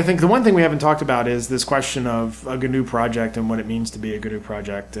think the one thing we haven't talked about is this question of a GNU project and what it means to be a GNU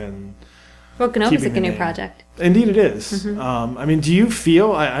project, and well, GNOME is a GNU project. Indeed, it is. I mean, do you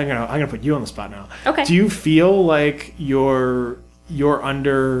feel? I'm gonna put you on the spot now. Okay. Do you feel like you're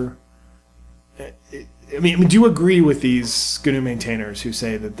under? I mean, do you agree with these GNU maintainers who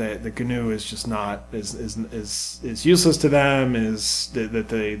say that the GNU is just not is useless to them? Is that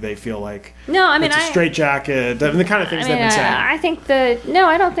they feel like no? I mean, it's a straitjacket. I mean, the kind of things they've been saying. I think no,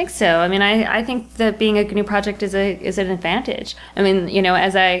 I don't think so. I mean, I think that being a GNU project is an advantage. I mean, you know,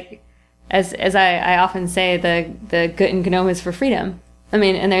 as I often say, the good in GNOME is for freedom. I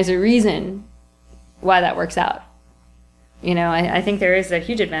mean, and there's a reason why that works out. You know, I think there is a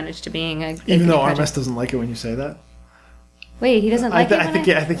huge advantage to being a even though project. RMS doesn't like it when you say that. Wait, he doesn't like it.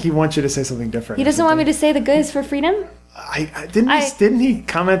 I think he wants you to say something different. He doesn't want me to say the good is for freedom. Didn't he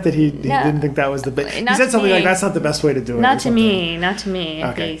comment that he didn't think that was the best? He said something like that's not the best way to do it. Not to me.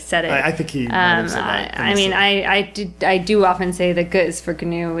 Okay. He said it. I think he. Might have said that. I mean, I do often say the good is for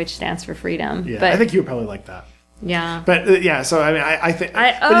GNU, which stands for freedom. Yeah, but I think you would probably like that. Yeah. But yeah, so I mean, I think.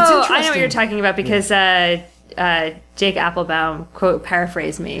 But it's interesting. I know what you're talking about because Jake Applebaum quote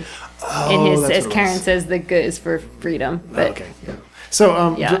paraphrased me in his as Karen says the good is for freedom. But, okay. Yeah.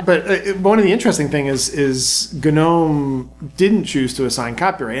 So, but one of the interesting thing is GNOME didn't choose to assign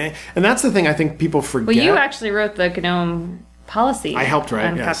copyright, and that's the thing I think people forget. Well, you actually wrote the GNOME policy. I helped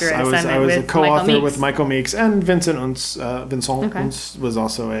write. Yes, copyright I was a co-author with Michael Meeks, and Vincent Unz. Vincent Okay. Unz was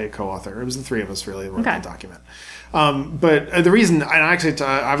also a co-author. It was the three of us really wrote that document. But the reason, and actually,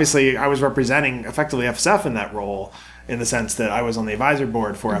 obviously, I was representing effectively FSF in that role, in the sense that I was on the advisory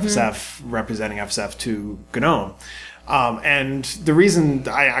board for FSF, representing FSF to GNOME. And the reason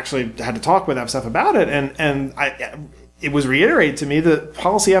I actually had to talk with FSF about it, and it was reiterated to me the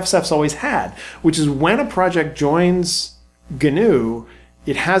policy FSF's always had, which is when a project joins GNU,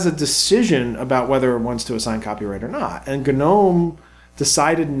 it has a decision about whether it wants to assign copyright or not. And GNOME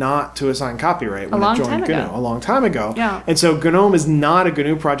decided not to assign copyright when it joined GNU a long time ago. Yeah. And so GNOME is not a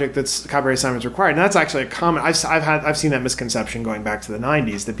GNU project that's copyright assignment is required. And that's actually a common. I've seen that misconception going back to the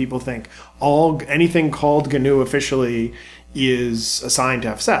 90s that people think anything called GNU officially is assigned to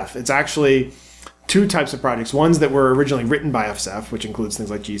FSF. It's actually two types of projects. Ones that were originally written by FSF, which includes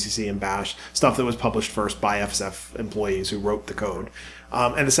things like GCC and Bash, stuff that was published first by FSF employees who wrote the code.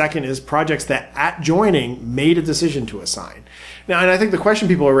 And the second is projects that at joining made a decision to assign. Now, and I think the question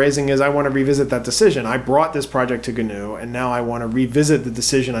people are raising is, I want to revisit that decision. I brought this project to GNU, and now I want to revisit the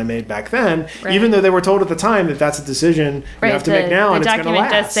decision I made back then, even though they were told at the time that that's a decision you have to make now, and it's going to last. The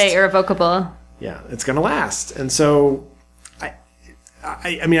document does say irrevocable. Yeah, it's going to last. And so,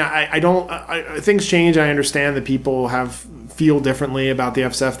 I mean, I don't. Things change. I understand that people feel differently about the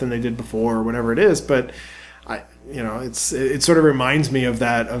FSF than they did before, or whatever it is. But it sort of reminds me of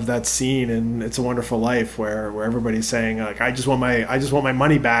that scene in It's a Wonderful Life where everybody's saying like, I just want my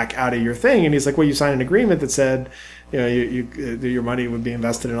money back out of your thing, and he's like, well, you signed an agreement that said, your money would be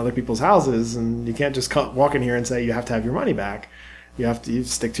invested in other people's houses, and you can't just walk in here and say you have to have your money back. You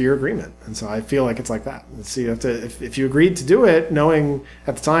stick to your agreement. And so I feel like it's like that. So you have to, if you agreed to do it, knowing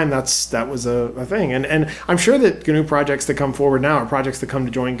at the time that was a thing. And I'm sure that GNU projects that come forward now, or projects that come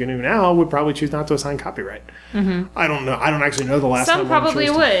to join GNU now, would probably choose not to assign copyright. Mm-hmm. I don't know. I don't actually know the last time. Some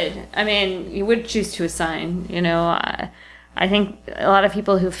probably would. I mean, you would choose to assign, I think a lot of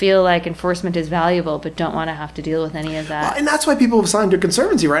people who feel like enforcement is valuable but don't want to have to deal with any of that. And that's why people have signed to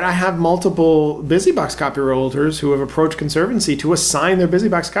Conservancy, right? I have multiple BusyBox copyright holders who have approached Conservancy to assign their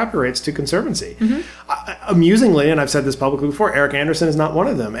BusyBox copyrights to Conservancy. Mm-hmm. Amusingly, and I've said this publicly before, Eric Anderson is not one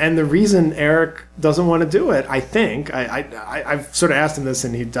of them. And the reason Eric doesn't want to do it, I think, I've sort of asked him this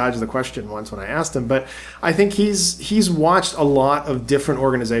and he dodged the question once when I asked him, but I think he's watched a lot of different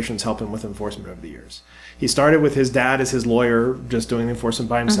organizations help him with enforcement over the years. He started with his dad as his lawyer, just doing the enforcement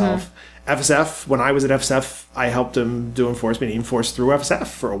by himself. Mm-hmm. FSF, when I was at FSF, I helped him do enforcement. He enforced through FSF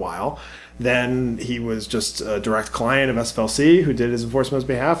for a while. Then he was just a direct client of SFLC who did his enforcement on his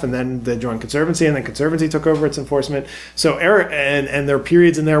behalf, and then they joined Conservancy, and then Conservancy took over its enforcement. So Eric, and there are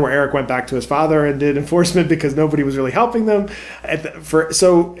periods in there where Eric went back to his father and did enforcement because nobody was really helping them.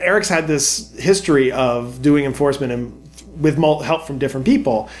 So Eric's had this history of doing enforcement and with help from different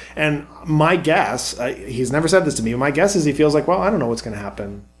people. And my guess, he's never said this to me, but my guess is he feels like, well, I don't know what's going to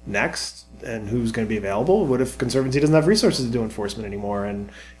happen next and who's going to be available. What if Conservancy doesn't have resources to do enforcement anymore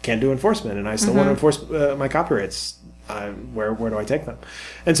and can't do enforcement, and I still want to enforce my copyrights? Where do I take them?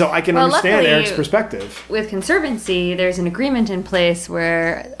 And so I can understand luckily, Eric's perspective. With Conservancy, there's an agreement in place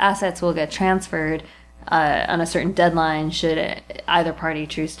where assets will get transferred on a certain deadline should either party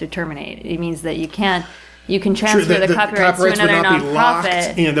choose to terminate. It means that you can transfer the copyrights to another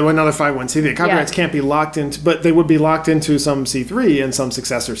nonprofit. There were another 501c3. The copyrights can't be locked into, but they would be locked into some C3 and some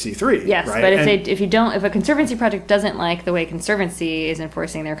successor C3. Yes, right? but if a Conservancy project doesn't like the way Conservancy is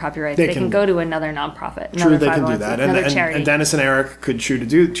enforcing their copyrights, they can go to another nonprofit. True, they can do that. Another charity. And Dennis and Eric could choose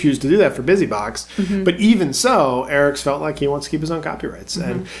to do that for BusyBox. But even so, Eric's felt like he wants to keep his own copyrights,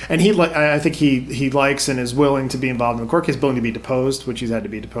 and I think he likes and is willing to be involved in the court case, willing to be deposed, which he's had to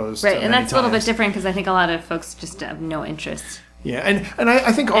be deposed. Right, and that's times. a little bit different because I think a lot of folks just have no interest. Yeah, and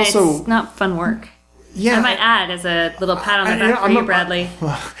I think also it's not fun work. Yeah, I might add as a little pat on the back for you, Bradley.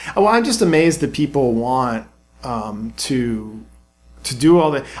 Well, I'm just amazed that people want to do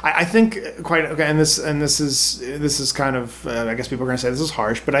all that. I think quite okay, and this is kind of I guess people are going to say this is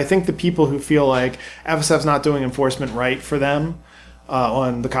harsh, but I think the people who feel like FSF's not doing enforcement right for them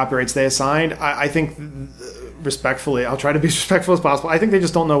on the copyrights they assigned, I think respectfully, I'll try to be as respectful as possible. I think they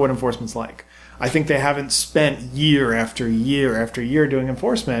just don't know what enforcement's like. I think they haven't spent year after year after year doing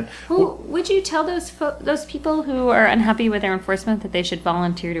enforcement. Well, would you tell those people who are unhappy with their enforcement that they should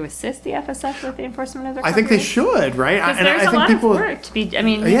volunteer to assist the FSF with the enforcement of their copyrights? I think they should, right? Because there's a lot of work to be. I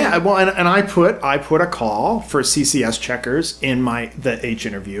mean, yeah. Well, and I put a call for CCS checkers in the H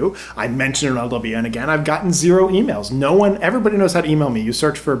interview. I mentioned it on LWN again. I've gotten 0 emails. Everybody knows how to email me. You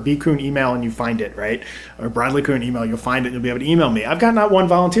search for B. Kuhn email and you find it, right? Or Bradley Kuhn email, you'll find it. And you'll be able to email me. I've got not one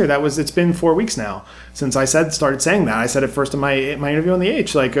volunteer. It's been 4 weeks now since I started saying that. I said it first in my interview on the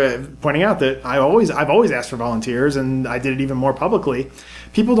H, pointing out that I've always asked for volunteers, and I did it even more publicly.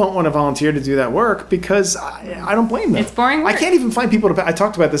 People don't want to volunteer to do that work because I don't blame them. It's boring work. I can't even find people to. I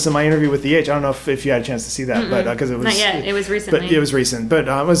talked about this in my interview with the H. I don't know if you had a chance to see that, but because it was not yet. It was recently. But it was recent. But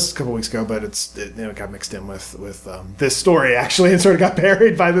it was a couple weeks ago. But it got mixed in with this story actually, and sort of got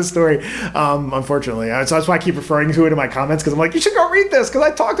buried by this story. Unfortunately, so that's why I keep referring to it in my comments because I'm like, you should go read this because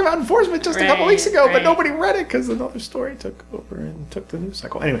I talked about enforcement just a couple weeks ago, but nobody read it because another story took over and took the news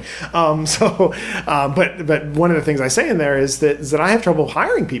cycle. Anyway, but one of the things I say in there is that I have trouble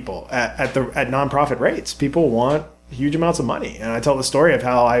hiring people at nonprofit rates. People want huge amounts of money, and I tell the story of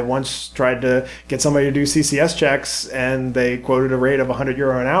how I once tried to get somebody to do CCS checks, and they quoted a rate of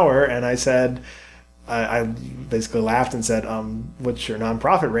 €100 an hour, and I said, I basically laughed and said, "What's your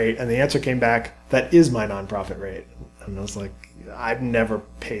nonprofit rate?" And the answer came back, "That is my nonprofit rate." And I was like, I've never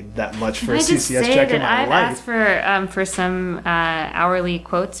paid that much for a CCS check in my life. I've asked for some hourly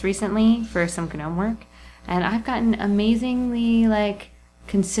quotes recently for some GNOME work, and I've gotten amazingly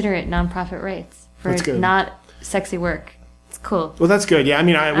considerate nonprofit rates for not sexy work. It's cool. Well, that's good. Yeah, I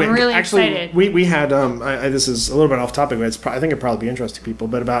mean, I'm really excited. We had this is a little bit off topic, but I think it'd probably be interesting to people.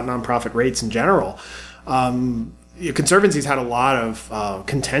 But about nonprofit rates in general, Conservancy's had a lot of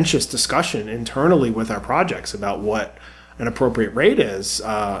contentious discussion internally with our projects about what an appropriate rate is,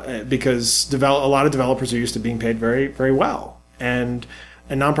 because a lot of developers are used to being paid very, very well, and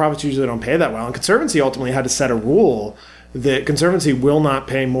nonprofits usually don't pay that well. And Conservancy ultimately had to set a rule that Conservancy will not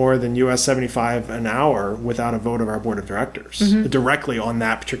pay more than US $75 an hour without a vote of our board of directors directly on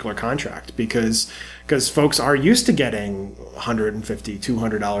that particular contract, because folks are used to getting $150,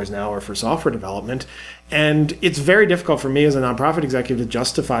 $200 an hour for software development. And it's very difficult for me as a nonprofit executive to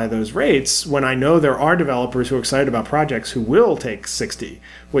justify those rates when I know there are developers who are excited about projects who will take 60,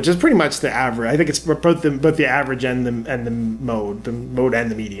 which is pretty much the average. I think it's both the average and the mode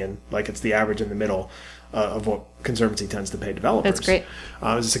and the median. It's the average in the middle of what Conservancy tends to pay developers. That's great.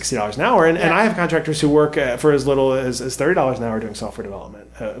 It's $60 an hour, and I have contractors who work for as little as $30 an hour doing software development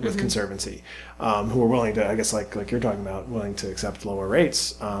with Conservancy, who are willing to, I guess, like you're talking about, willing to accept lower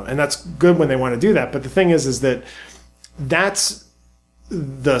rates, and that's good when they want to do that. But the thing is that that's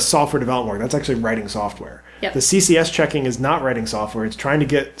the software development work. That's actually writing software. Yep. The CCS checking is not writing software. It's trying to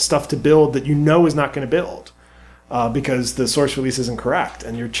get stuff to build that is not going to build. Because the source release isn't correct,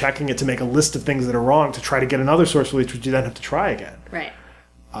 and you're checking it to make a list of things that are wrong to try to get another source release, which you then have to try again. Right.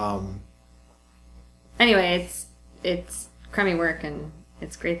 Anyway, it's crummy work, and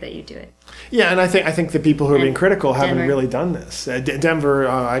it's great that you do it. Yeah, and I think the people who are being critical haven't Denver. really done this. Denver,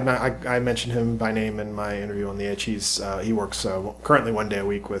 I mentioned him by name in my interview on The Itch. He works currently 1 day a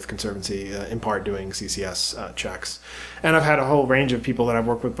week with Conservancy, in part doing CCS checks. And I've had a whole range of people that I've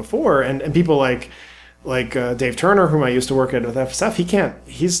worked with before, and people like Dave Turner, whom I used to work at with FSF.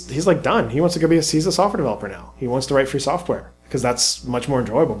 He's like done. He wants to go he's a software developer now. He wants to write free software, because that's much more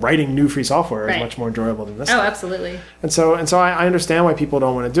enjoyable. Writing new free software is much more enjoyable than this. Oh, stuff. Absolutely. And so I understand why people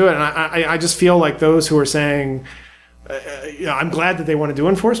don't want to do it. And I just feel like those who are saying, I'm glad that they want to do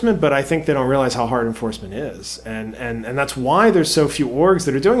enforcement, but I think they don't realize how hard enforcement is. And that's why there's so few orgs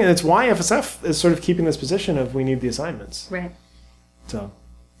that are doing it. And it's why FSF is sort of keeping this position of we need the assignments. Right. So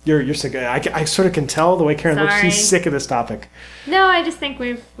you're sick. I sort of can tell the way Karen looks. Sorry. She's sick of this topic. No, I just think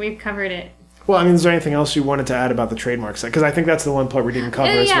we've covered it. Well, I mean, is there anything else you wanted to add about the trademark side? Because I think that's the one part we didn't cover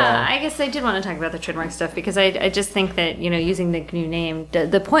as well. Yeah, I guess I did want to talk about the trademark stuff, because I just think that, using the GNU name,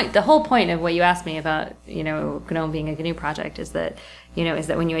 the whole point of what you asked me about, GNOME being a GNU project is that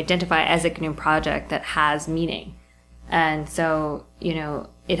when you identify as a GNU project, that has meaning. And so,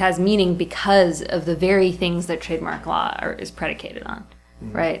 it has meaning because of the very things that trademark law is predicated on.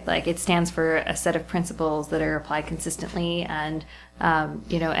 Right, like it stands for a set of principles that are applied consistently, and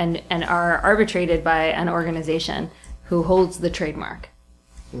and are arbitrated by an organization who holds the trademark.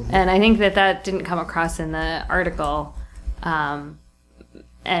 And I think that didn't come across in the article, and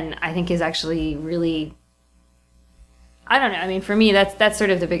I think is actually really, I don't know. I mean, for me, that's sort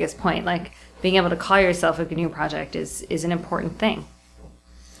of the biggest point. Like, being able to call yourself a GNU project is an important thing.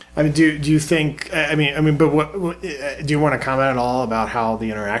 I mean, do you think? But what do you want to comment at all about how the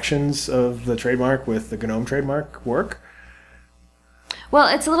interactions of the trademark with the GNOME trademark work?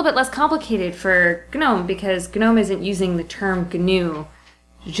 Well, it's a little bit less complicated for GNOME, because GNOME isn't using the term GNU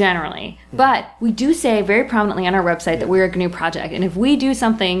generally. But we do say very prominently on our website that we're a GNU project, and if we do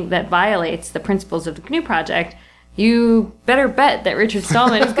something that violates the principles of the GNU project, you better bet that Richard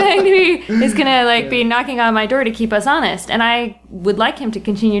Stallman is going to be knocking on my door to keep us honest. And I would like him to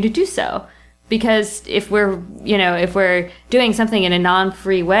continue to do so, because if we're doing something in a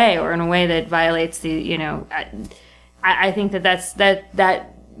non-free way, or in a way that violates the, I think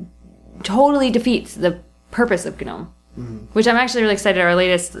that totally defeats the purpose of GNOME. Mm-hmm. Which I'm actually really excited. Our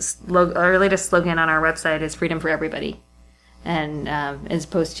latest slogan on our website is "Freedom for Everybody," and as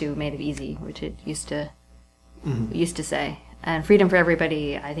opposed to "Made it Easy," which it used to say. And "Freedom for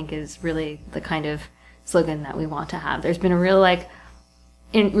Everybody," I think, is really the kind of slogan that we want to have. There's been a real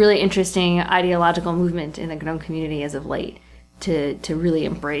really interesting ideological movement in the GNOME community as of late to really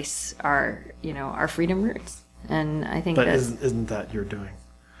embrace our freedom roots. And I think isn't that your doing?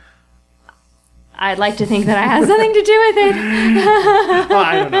 I'd like to think that I have something to do with it. Well,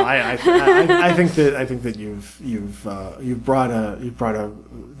 I don't know. I think that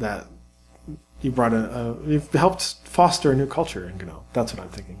you've helped foster a new culture in GNOME. That's what I'm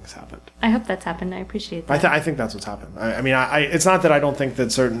thinking has happened. I hope that's happened. I appreciate that. I think that's what's happened. It's not that I don't think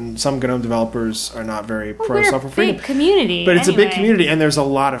that some GNOME developers are not very pro software freedom. It's a big community, but it's a big community, and there's a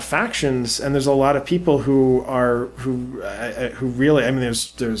lot of factions, and there's a lot of people who really. I mean,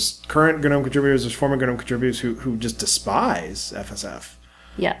 there's current GNOME contributors, there's former GNOME contributors who just despise FSF.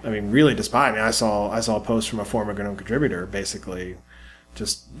 Yeah. I mean, really despise. I mean, I saw a post from a former GNOME contributor basically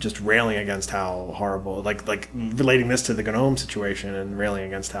just railing against how horrible, like relating this to the GNOME situation and railing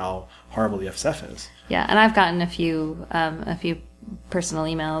against how horrible the FSF is. Yeah, and I've gotten a few personal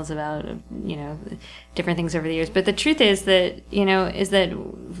emails about different things over the years. But the truth is that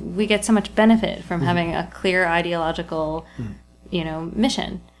we get so much benefit from having a clear ideological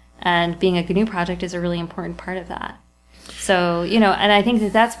mission, and being a GNU project is a really important part of that. So, and I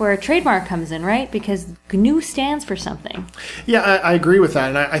think that's where a trademark comes in, right? Because GNU stands for something. Yeah, I agree with that.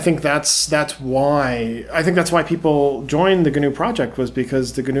 And I think that's why people joined the GNU project, was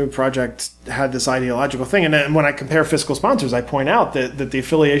because the GNU project had this ideological thing. And when I compare fiscal sponsors, I point out that the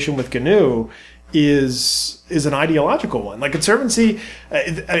affiliation with GNU is an ideological one. Like Conservancy,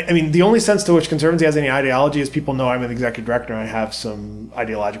 the only sense to which Conservancy has any ideology is people know I'm an executive director and I have some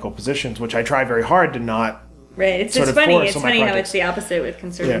ideological positions, which I try very hard to not. Right, it's funny. It's funny how it's the opposite with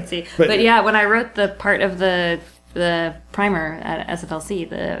Conservancy. Yeah. But when I wrote the part of the primer at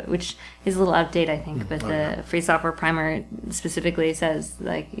SFLC, which is a little out of date, I think, but the free software primer specifically says,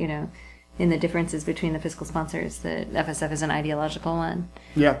 in the differences between the fiscal sponsors, that FSF is an ideological one.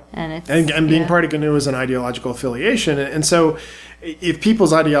 Yeah, and being part of GNU is an ideological affiliation, and so if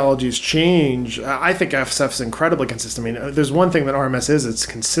people's ideologies change, I think FSF is incredibly consistent. I mean, there's one thing that RMS is; it's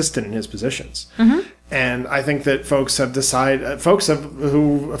consistent in his positions. Mm-hmm. And I think that folks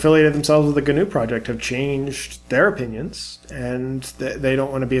who affiliated themselves with the GNU project have changed their opinions, and they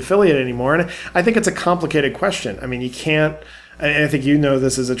don't want to be affiliated anymore. And I think it's a complicated question. I mean, you can't. And I think you know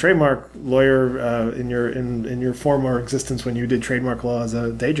this as a trademark lawyer in your former existence when you did trademark law as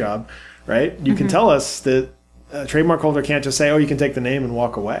a day job, right? You can tell us that a trademark holder can't just say, "Oh, you can take the name and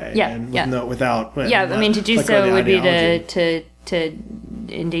walk away." Yeah, and without. Yeah, I mean, to do so would be to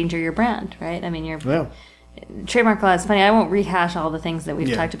endanger your brand, right? I mean, trademark law is funny. I won't rehash all the things that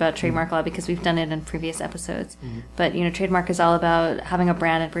we've talked about trademark law because we've done it in previous episodes. But trademark is all about having a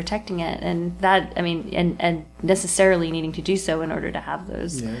brand and protecting it, and that and necessarily needing to do so in order to have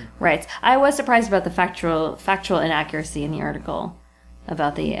those rights. I was surprised about the factual inaccuracy in the article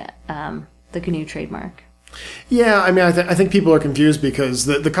about the GNU trademark. Yeah, I mean, I think people are confused because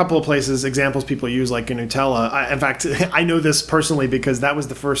the couple of examples people use, like Gnutella. In fact, I know this personally because that was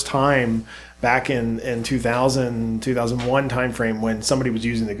the first time back in 2000, 2001 timeframe when somebody was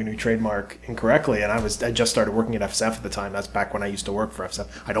using the GNU trademark incorrectly, and I just started working at FSF at the time. That's back when I used to work for FSF.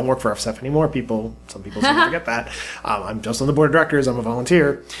 I don't work for FSF anymore. Some people seem to forget that. I'm just on the board of directors. I'm a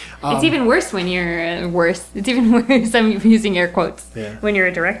volunteer. It's even worse when you're It's even worse. I'm using air quotes when you're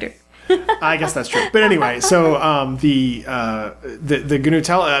a director. I guess that's true. But anyway, so the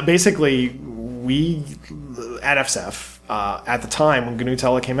Gnutella, basically, we at FSF at the time when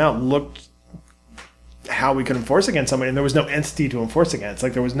Gnutella came out looked how we could enforce against somebody, and there was no entity to enforce against.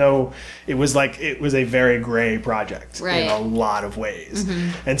 Like it was a very gray project in a lot of ways.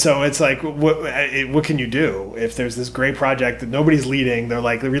 And so it's like, what can you do if there's this gray project that nobody's leading? They're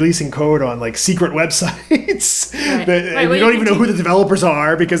releasing code on secret websites. And you don't even know who the developers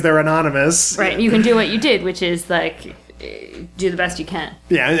are because they're anonymous. Right. You can do what you did, which is do the best you can.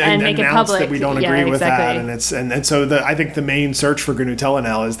 Yeah, and make it public that we don't agree with that, and so I think the main search for Gnutella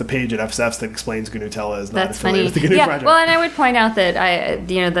now is the page at FSF that explains Gnutella is not affiliated with the GNU project. Well, and I would point out that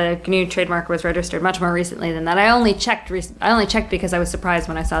the GNU trademark was registered much more recently than that. I only checked because I was surprised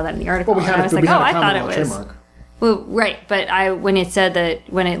when I saw that in the article. Well, I was like, I thought it was. Trademark. Well, right, but when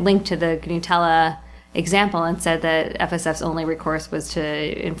it linked to the Gnutella example and said that FSF's only recourse was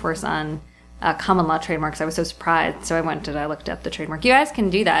to enforce on common law trademarks, I was so surprised. So I looked up the trademark. You guys can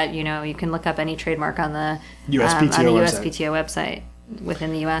do that. You can look up any trademark on the USPTO website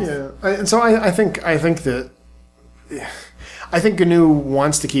within the U.S. Yeah, and so I think GNU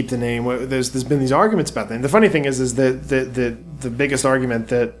wants to keep the name. There's been these arguments about that. And the funny thing is that the biggest argument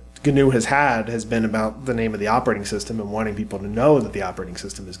that GNU has been about the name of the operating system and wanting people to know that the operating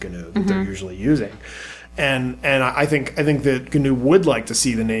system is GNU that they're usually using. And I think that GNU would like to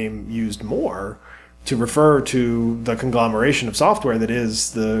see the name used more to refer to the conglomeration of software that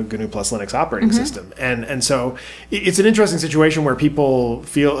is the GNU plus Linux operating system. And so it's an interesting situation where people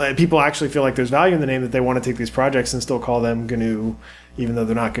actually feel like there's value in the name, that they want to take these projects and still call them GNU, even though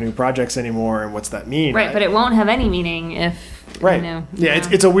they're not GNU projects anymore. And what's that mean? Right, but it won't have any meaning if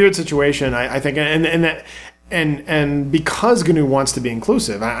it's a weird situation, I think, and because GNU wants to be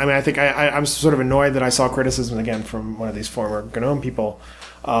inclusive, I'm sort of annoyed that I saw criticism again from one of these former GNOME people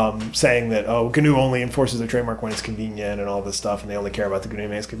saying that GNU only enforces the trademark when it's convenient and all this stuff, and they only care about the GNU name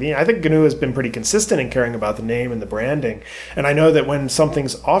when it's convenient. I think GNU has been pretty consistent in caring about the name and the branding, and I know that when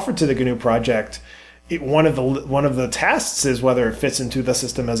something's offered to the GNU project, one of the tests is whether it fits into the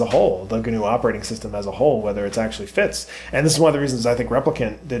system as a whole, the GNU operating system as a whole, whether it actually fits. And this is one of the reasons I think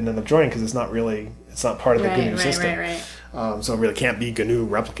Replicant didn't end up joining, because it's not part of the GNU system. Right. So it really can't be GNU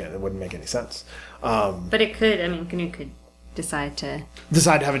Replicant. It wouldn't make any sense. But it could. GNU could decide to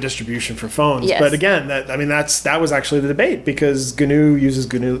have a distribution for phones. Yes. But again, that was actually the debate, because GNU uses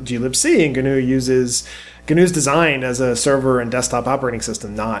GNU glibc, and GNU's designed as a server and desktop operating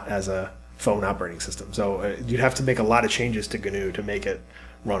system, not as a phone operating system. So you'd have to make a lot of changes to GNU to make it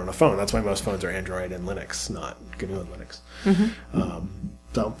run on a phone. That's why most phones are Android and Linux, not GNU and Linux.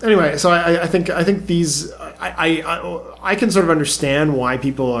 So anyway, so I think these I can sort of understand why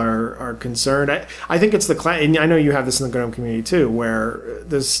people are concerned. I think it's and I know you have this in the GNOME community too, where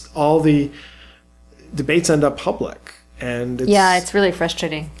all the debates end up public, and it's really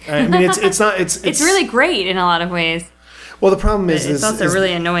frustrating. It's really great in a lot of ways. Well, the problem is also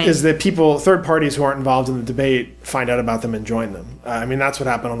really annoying. Is that third parties who aren't involved in the debate find out about them and join them. That's what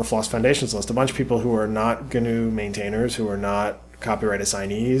happened on the Floss Foundations list. A bunch of people who are not GNU maintainers, who are not copyright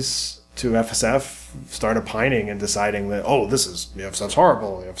assignees to FSF, start opining and deciding that, this is FSF's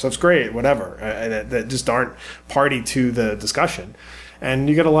horrible, FSF's great, whatever, that just aren't party to the discussion, and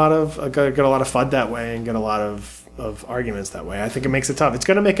you get a lot of FUD that way, and get a lot of arguments that way. I think it makes it tough. It's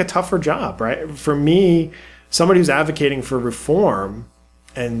going to make a tougher job, right? For me, somebody who's advocating for reform,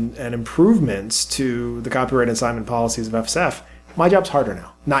 and improvements to the copyright assignment policies of FSF, my job's harder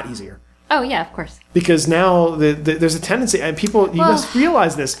now, not easier. Oh, yeah, of course. Because now there's a tendency, and people, you must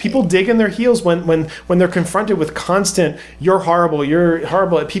realize this, people dig in their heels when they're confronted with constant, you're horrible,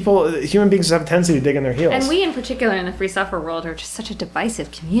 human beings have a tendency to dig in their heels. And we in particular in the free software world are just such a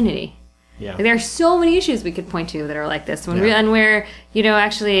divisive community. Yeah. Like, there are so many issues we could point to that are like this. And where,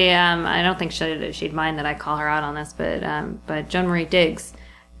 actually, I don't think she'd mind that I call her out on this, but Joan Marie Diggs,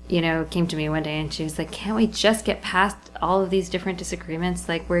 came to me one day and she was like, can't we just get past all of these different disagreements?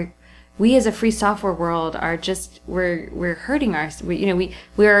 Like, we as a free software world are just, we're hurting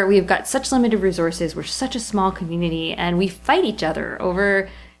we've got such limited resources. We're such a small community and we fight each other over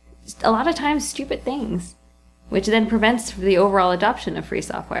a lot of times stupid things, which then prevents the overall adoption of free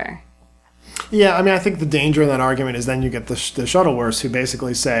software. Yeah, I mean, I think the danger in that argument is then you get the Shuttleworths who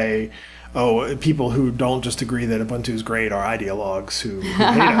basically say, oh, people who don't just agree that Ubuntu is great are ideologues who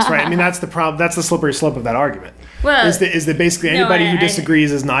hate us, right? I mean, that's the problem. That's the slippery slope of that argument. Well, is that basically anybody who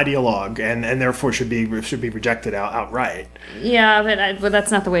disagrees is an ideologue and therefore should be rejected outright. Yeah, but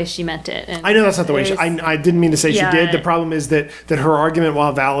that's not the way she meant it. And I know that's not the way I didn't mean to say she did. The problem is that her argument,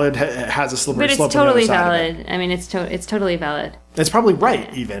 while valid, has a slippery slope. But it's totally valid. I mean, it's totally valid. It's probably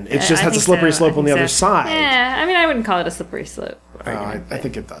right, even. It just has a slippery slope on the other side. Yeah, I mean, I wouldn't call it a slippery slope. I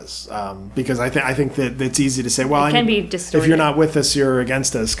think it does, because I think that it's easy to say, well, it can be distorted. If you're not with us, you're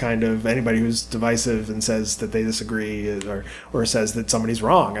against us. Kind of anybody who's divisive and says that they disagree or says that somebody's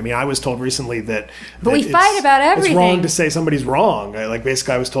wrong. I mean, I was told recently that we fight about everything. It's wrong to say somebody's wrong.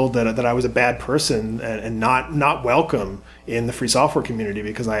 Basically, I was told that I was a bad person and not welcome in the free software community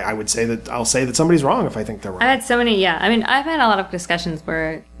because I'll say that somebody's wrong if I think they're wrong. I had so many, I mean, I've had a lot of discussions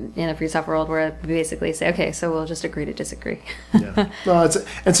where in the free software world where we basically say, okay, so we'll just agree to disagree. Yeah. Well, but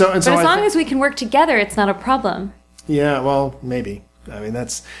as long as we can work together, it's not a problem. Yeah. Well, maybe. I mean,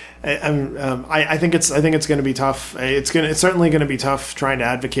 I think it's going to be tough. It's certainly going to be tough trying to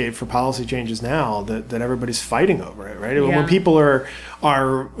advocate for policy changes now that everybody's fighting over it, right? Yeah. When people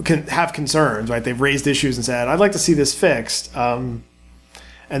have concerns, right? They've raised issues and said, I'd like to see this fixed. And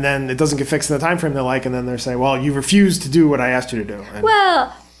then it doesn't get fixed in the time frame they like, and then they're saying, well, you refused to do what I asked you to do.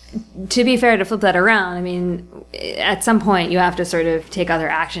 Well, to be fair, to flip that around, I mean, at some point you have to sort of take other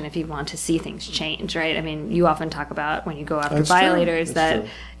action if you want to see things change, right? I mean, you often talk about when you go after violators that,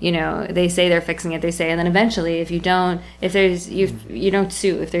 they say they're fixing it, they say, and then eventually if you don't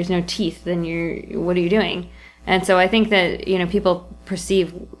sue, if there's no teeth, then what are you doing? And so I think that, people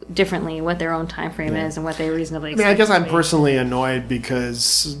perceive differently what their own time frame is and what they reasonably expect. I guess I'm personally annoyed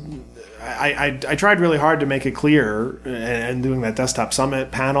because I tried really hard to make it clear and doing that desktop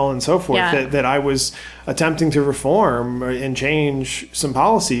summit panel and so forth that I was attempting to reform and change some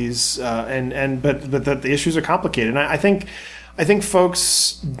policies but that the issues are complicated. And I think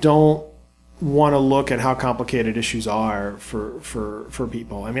folks don't want to look at how complicated issues are for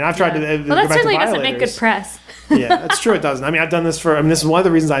people. I mean, I've tried to. Well, that certainly doesn't make good press. Yeah, that's true. It doesn't. I mean, I've done this this is one of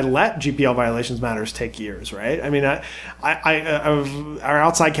the reasons I let GPL violations matters take years, right? I mean, our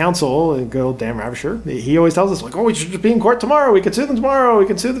outside counsel, good old Dan Ravisher, he always tells us, like, oh, we should just be in court tomorrow. We could sue them tomorrow.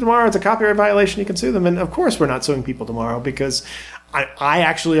 It's a copyright violation. You can sue them. And of course, we're not suing people tomorrow because I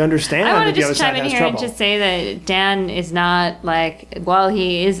actually understand. I want to just chime in here and just say that Dan is not while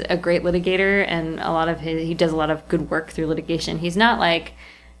he is a great litigator and he does a lot of good work through litigation, he's not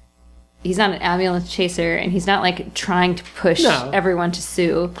an ambulance chaser and he's not trying to push everyone to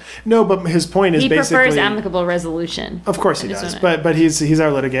sue. No, but his point is he prefers amicable resolution. Of course he does, but he's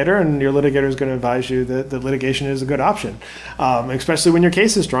our litigator, and your litigator is going to advise you that litigation is a good option, especially when your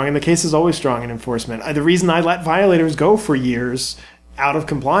case is strong, and the case is always strong in enforcement. The reason I let violators go for years out of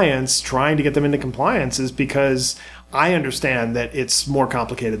compliance, trying to get them into compliance, is because I understand that it's more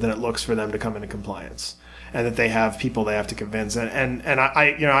complicated than it looks for them to come into compliance, and that they have people they have to convince. And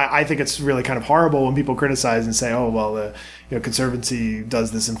I think it's really kind of horrible when people criticize and say, oh, well, Conservancy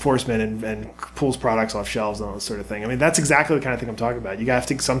does this enforcement and pulls products off shelves and all this sort of thing. I mean, that's exactly the kind of thing I'm talking about. You have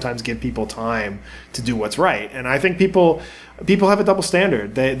to sometimes give people time to do what's right. And I think people have a double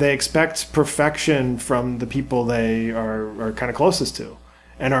standard. They expect perfection from the people they are kind of closest to,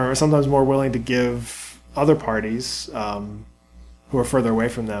 and are sometimes more willing to give other parties who are further away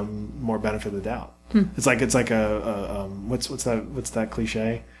from them more benefit of the doubt. It's like a what's that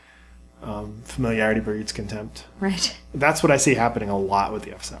cliche? Familiarity breeds contempt. Right. That's what I see happening a lot with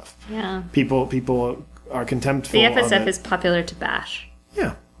the FSF. Yeah. People are contemptful. The FSF is popular to bash.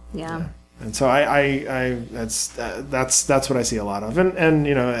 Yeah. Yeah. And so that's what I see a lot of, and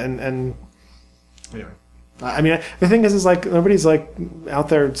anyway. I mean, the thing is like nobody's like out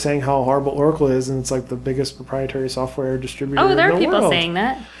there saying how horrible Oracle is, and it's like the biggest proprietary software distributor. Oh, there in are the people world. saying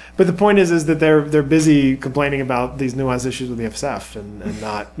that. But the point is that they're busy complaining about these nuanced issues with the FSF and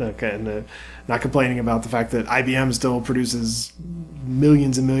not complaining about the fact that IBM still produces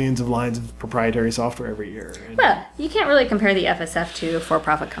millions and millions of lines of proprietary software every year. Well, you can't really compare the FSF to a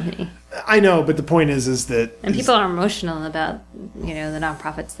for-profit company. I know, but the point is that And people are emotional about, the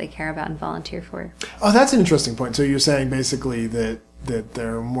nonprofits they care about and volunteer for. Oh, that's an interesting point. So you're saying basically that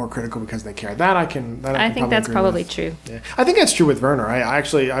they're more critical because they care. That I think that's probably true. Yeah. I think that's true with Werner.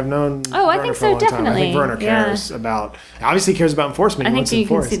 I've known. Oh, I Werner think for so, a long time. definitely. I think Werner cares about. Obviously, cares about enforcement. I He think wants you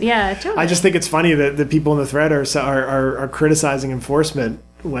can enforced. see. Yeah, totally. I just think it's funny that the people in the thread are criticizing enforcement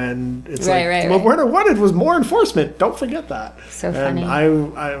when it's Right. what Werner wanted was more enforcement. Don't forget that. So And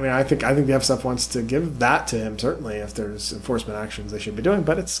funny. I think the FSF wants to give that to him. Certainly, if there's enforcement actions they should be doing,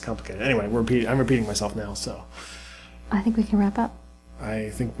 but it's complicated. Anyway, I'm repeating myself now, so I think we can wrap up.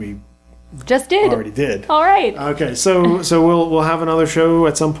 I think we Just did. already did. All right. Okay, so we'll have another show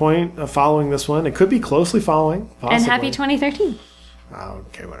at some point following this one. It could be closely following. Possibly. And happy 2013.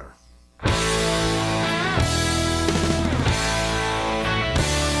 Okay, whatever.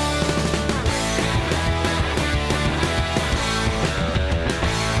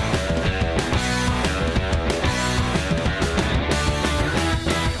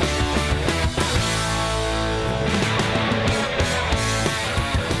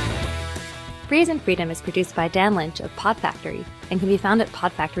 Free as in Freedom is produced by Dan Lynch of Pod Factory and can be found at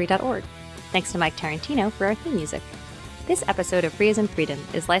podfactory.org. Thanks to Mike Tarantino for our theme music. This episode of Free as in Freedom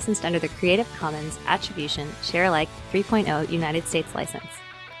is licensed under the Creative Commons Attribution Share Alike 3.0 United States license.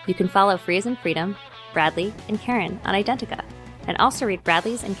 You can follow Free as in Freedom, Bradley, and Karen on Identica, and also read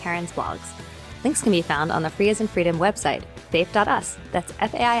Bradley's and Karen's blogs. Links can be found on the Free as in Freedom website, faif.us. That's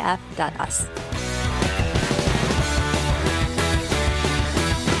faif.us.